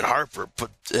Stephen Harper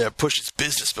pushes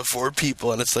business before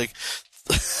people, and it's like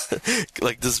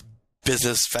like this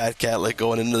business fat cat like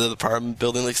going into the apartment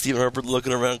building, like Stephen Harper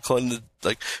looking around,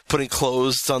 like putting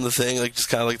clothes on the thing, like just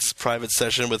kind of like this private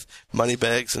session with money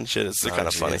bags and shit. It's kind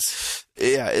of funny.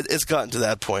 Yeah, it's gotten to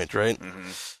that point, right?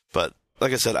 Mm-hmm. But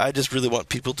like I said, I just really want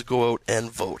people to go out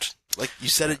and vote. Like you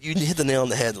said it, you hit the nail on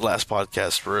the head the last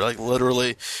podcast where like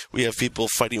literally we have people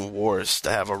fighting wars to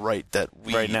have a right that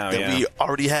we we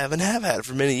already have and have had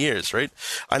for many years, right?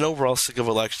 I know we're all sick of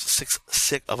elections.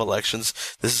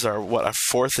 This is our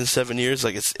fourth in 7 years.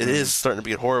 Like it is starting to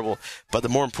get horrible. But the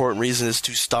more important reason is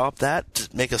to stop that, to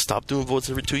make us stop doing votes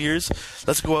every 2 years.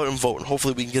 Let's go out and vote, and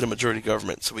hopefully we can get a majority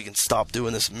government so we can stop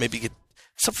doing this and maybe get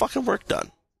some fucking work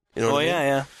done. You know what I mean?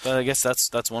 Yeah. But I guess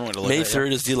that's one way to look at it. May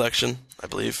 3rd is the election, I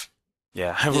believe.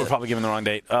 Yeah, we're probably giving the wrong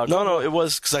date. No, it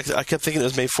was, because I kept thinking it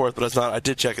was May 4th, but it's not. I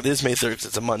did check. It is May 3rd because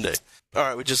it's a Monday. All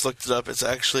right, we just looked it up. It's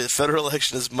actually, the federal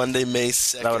election is Monday, May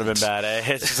 2nd. That would have been bad, eh?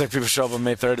 It's just like people show up on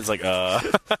May 3rd, it's like,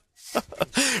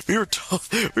 We were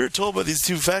told by these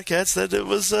two fat cats that it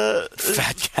was,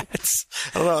 Fat cats.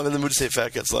 I don't know, I'm in the mood to say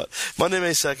fat cats a lot. Monday,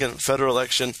 May 2nd, federal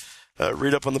election.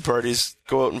 Read up on the parties.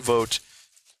 Go out and vote.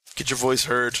 Get your voice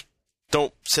heard.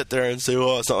 Don't sit there and say,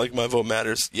 oh, it's not like my vote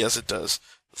matters. Yes, it does.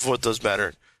 Vote does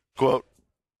matter. Go out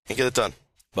and get it done.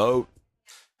 Vote.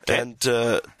 And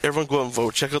everyone go out and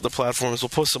vote. Check out the platforms. We'll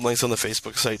post some links on the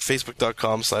Facebook site,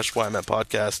 facebook.com/YMN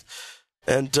podcast.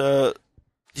 And,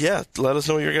 let us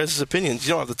know your guys' opinions.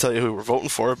 You don't have to tell you who we're voting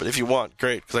for, but if you want,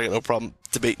 great, because I got no problem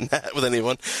debating that with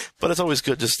anyone. But it's always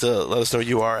good just to let us know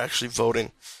you are actually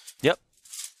voting. Yep.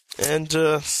 And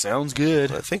sounds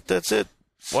good. I think that's it.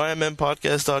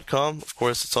 YMNpodcast.com. Of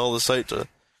course, it's all the site to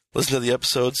listen to the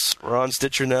episodes. We're on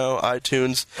Stitcher now,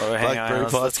 iTunes, BlackBerry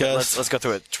Podcast. Let's go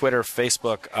through it. Twitter,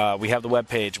 Facebook. We have the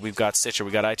webpage. We've got Stitcher. We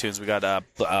got iTunes. We got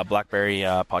BlackBerry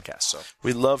Podcast. So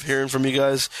we love hearing from you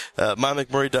guys.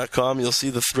 MyMcMurray.com. You'll see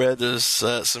the thread. There's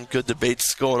some good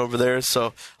debates going over there.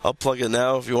 So I'll plug it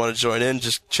now. If you want to join in,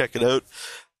 just check it out.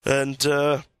 And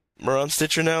we're on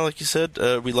Stitcher now, like you said.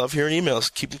 We love hearing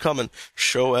emails. Keep them coming.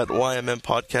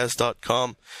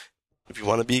 show@ymmpodcast.com. If you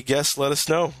want to be a guest, let us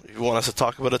know. If you want us to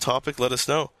talk about a topic, let us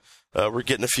know. We're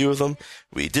getting a few of them.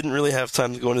 We didn't really have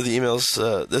time to go into the emails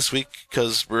this week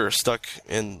because we're stuck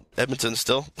in Edmonton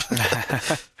still.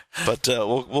 But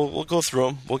we'll go through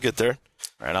them. We'll get there.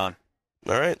 Right on.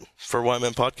 All right. For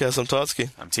YMN Podcast, I'm Totsky.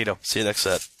 I'm Tito. See you next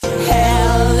set.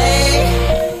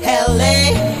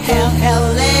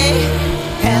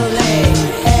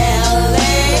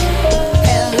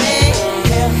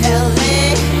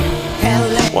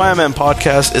 YMN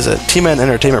Podcast is a T-Man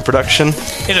Entertainment production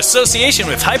in association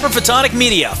with Hyperphotonic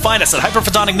Media. Find us at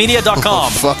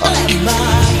hyperphotonicmedia.com.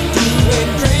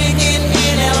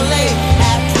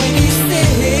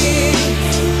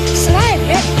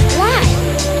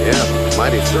 Yeah,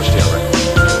 mighty thirsty already.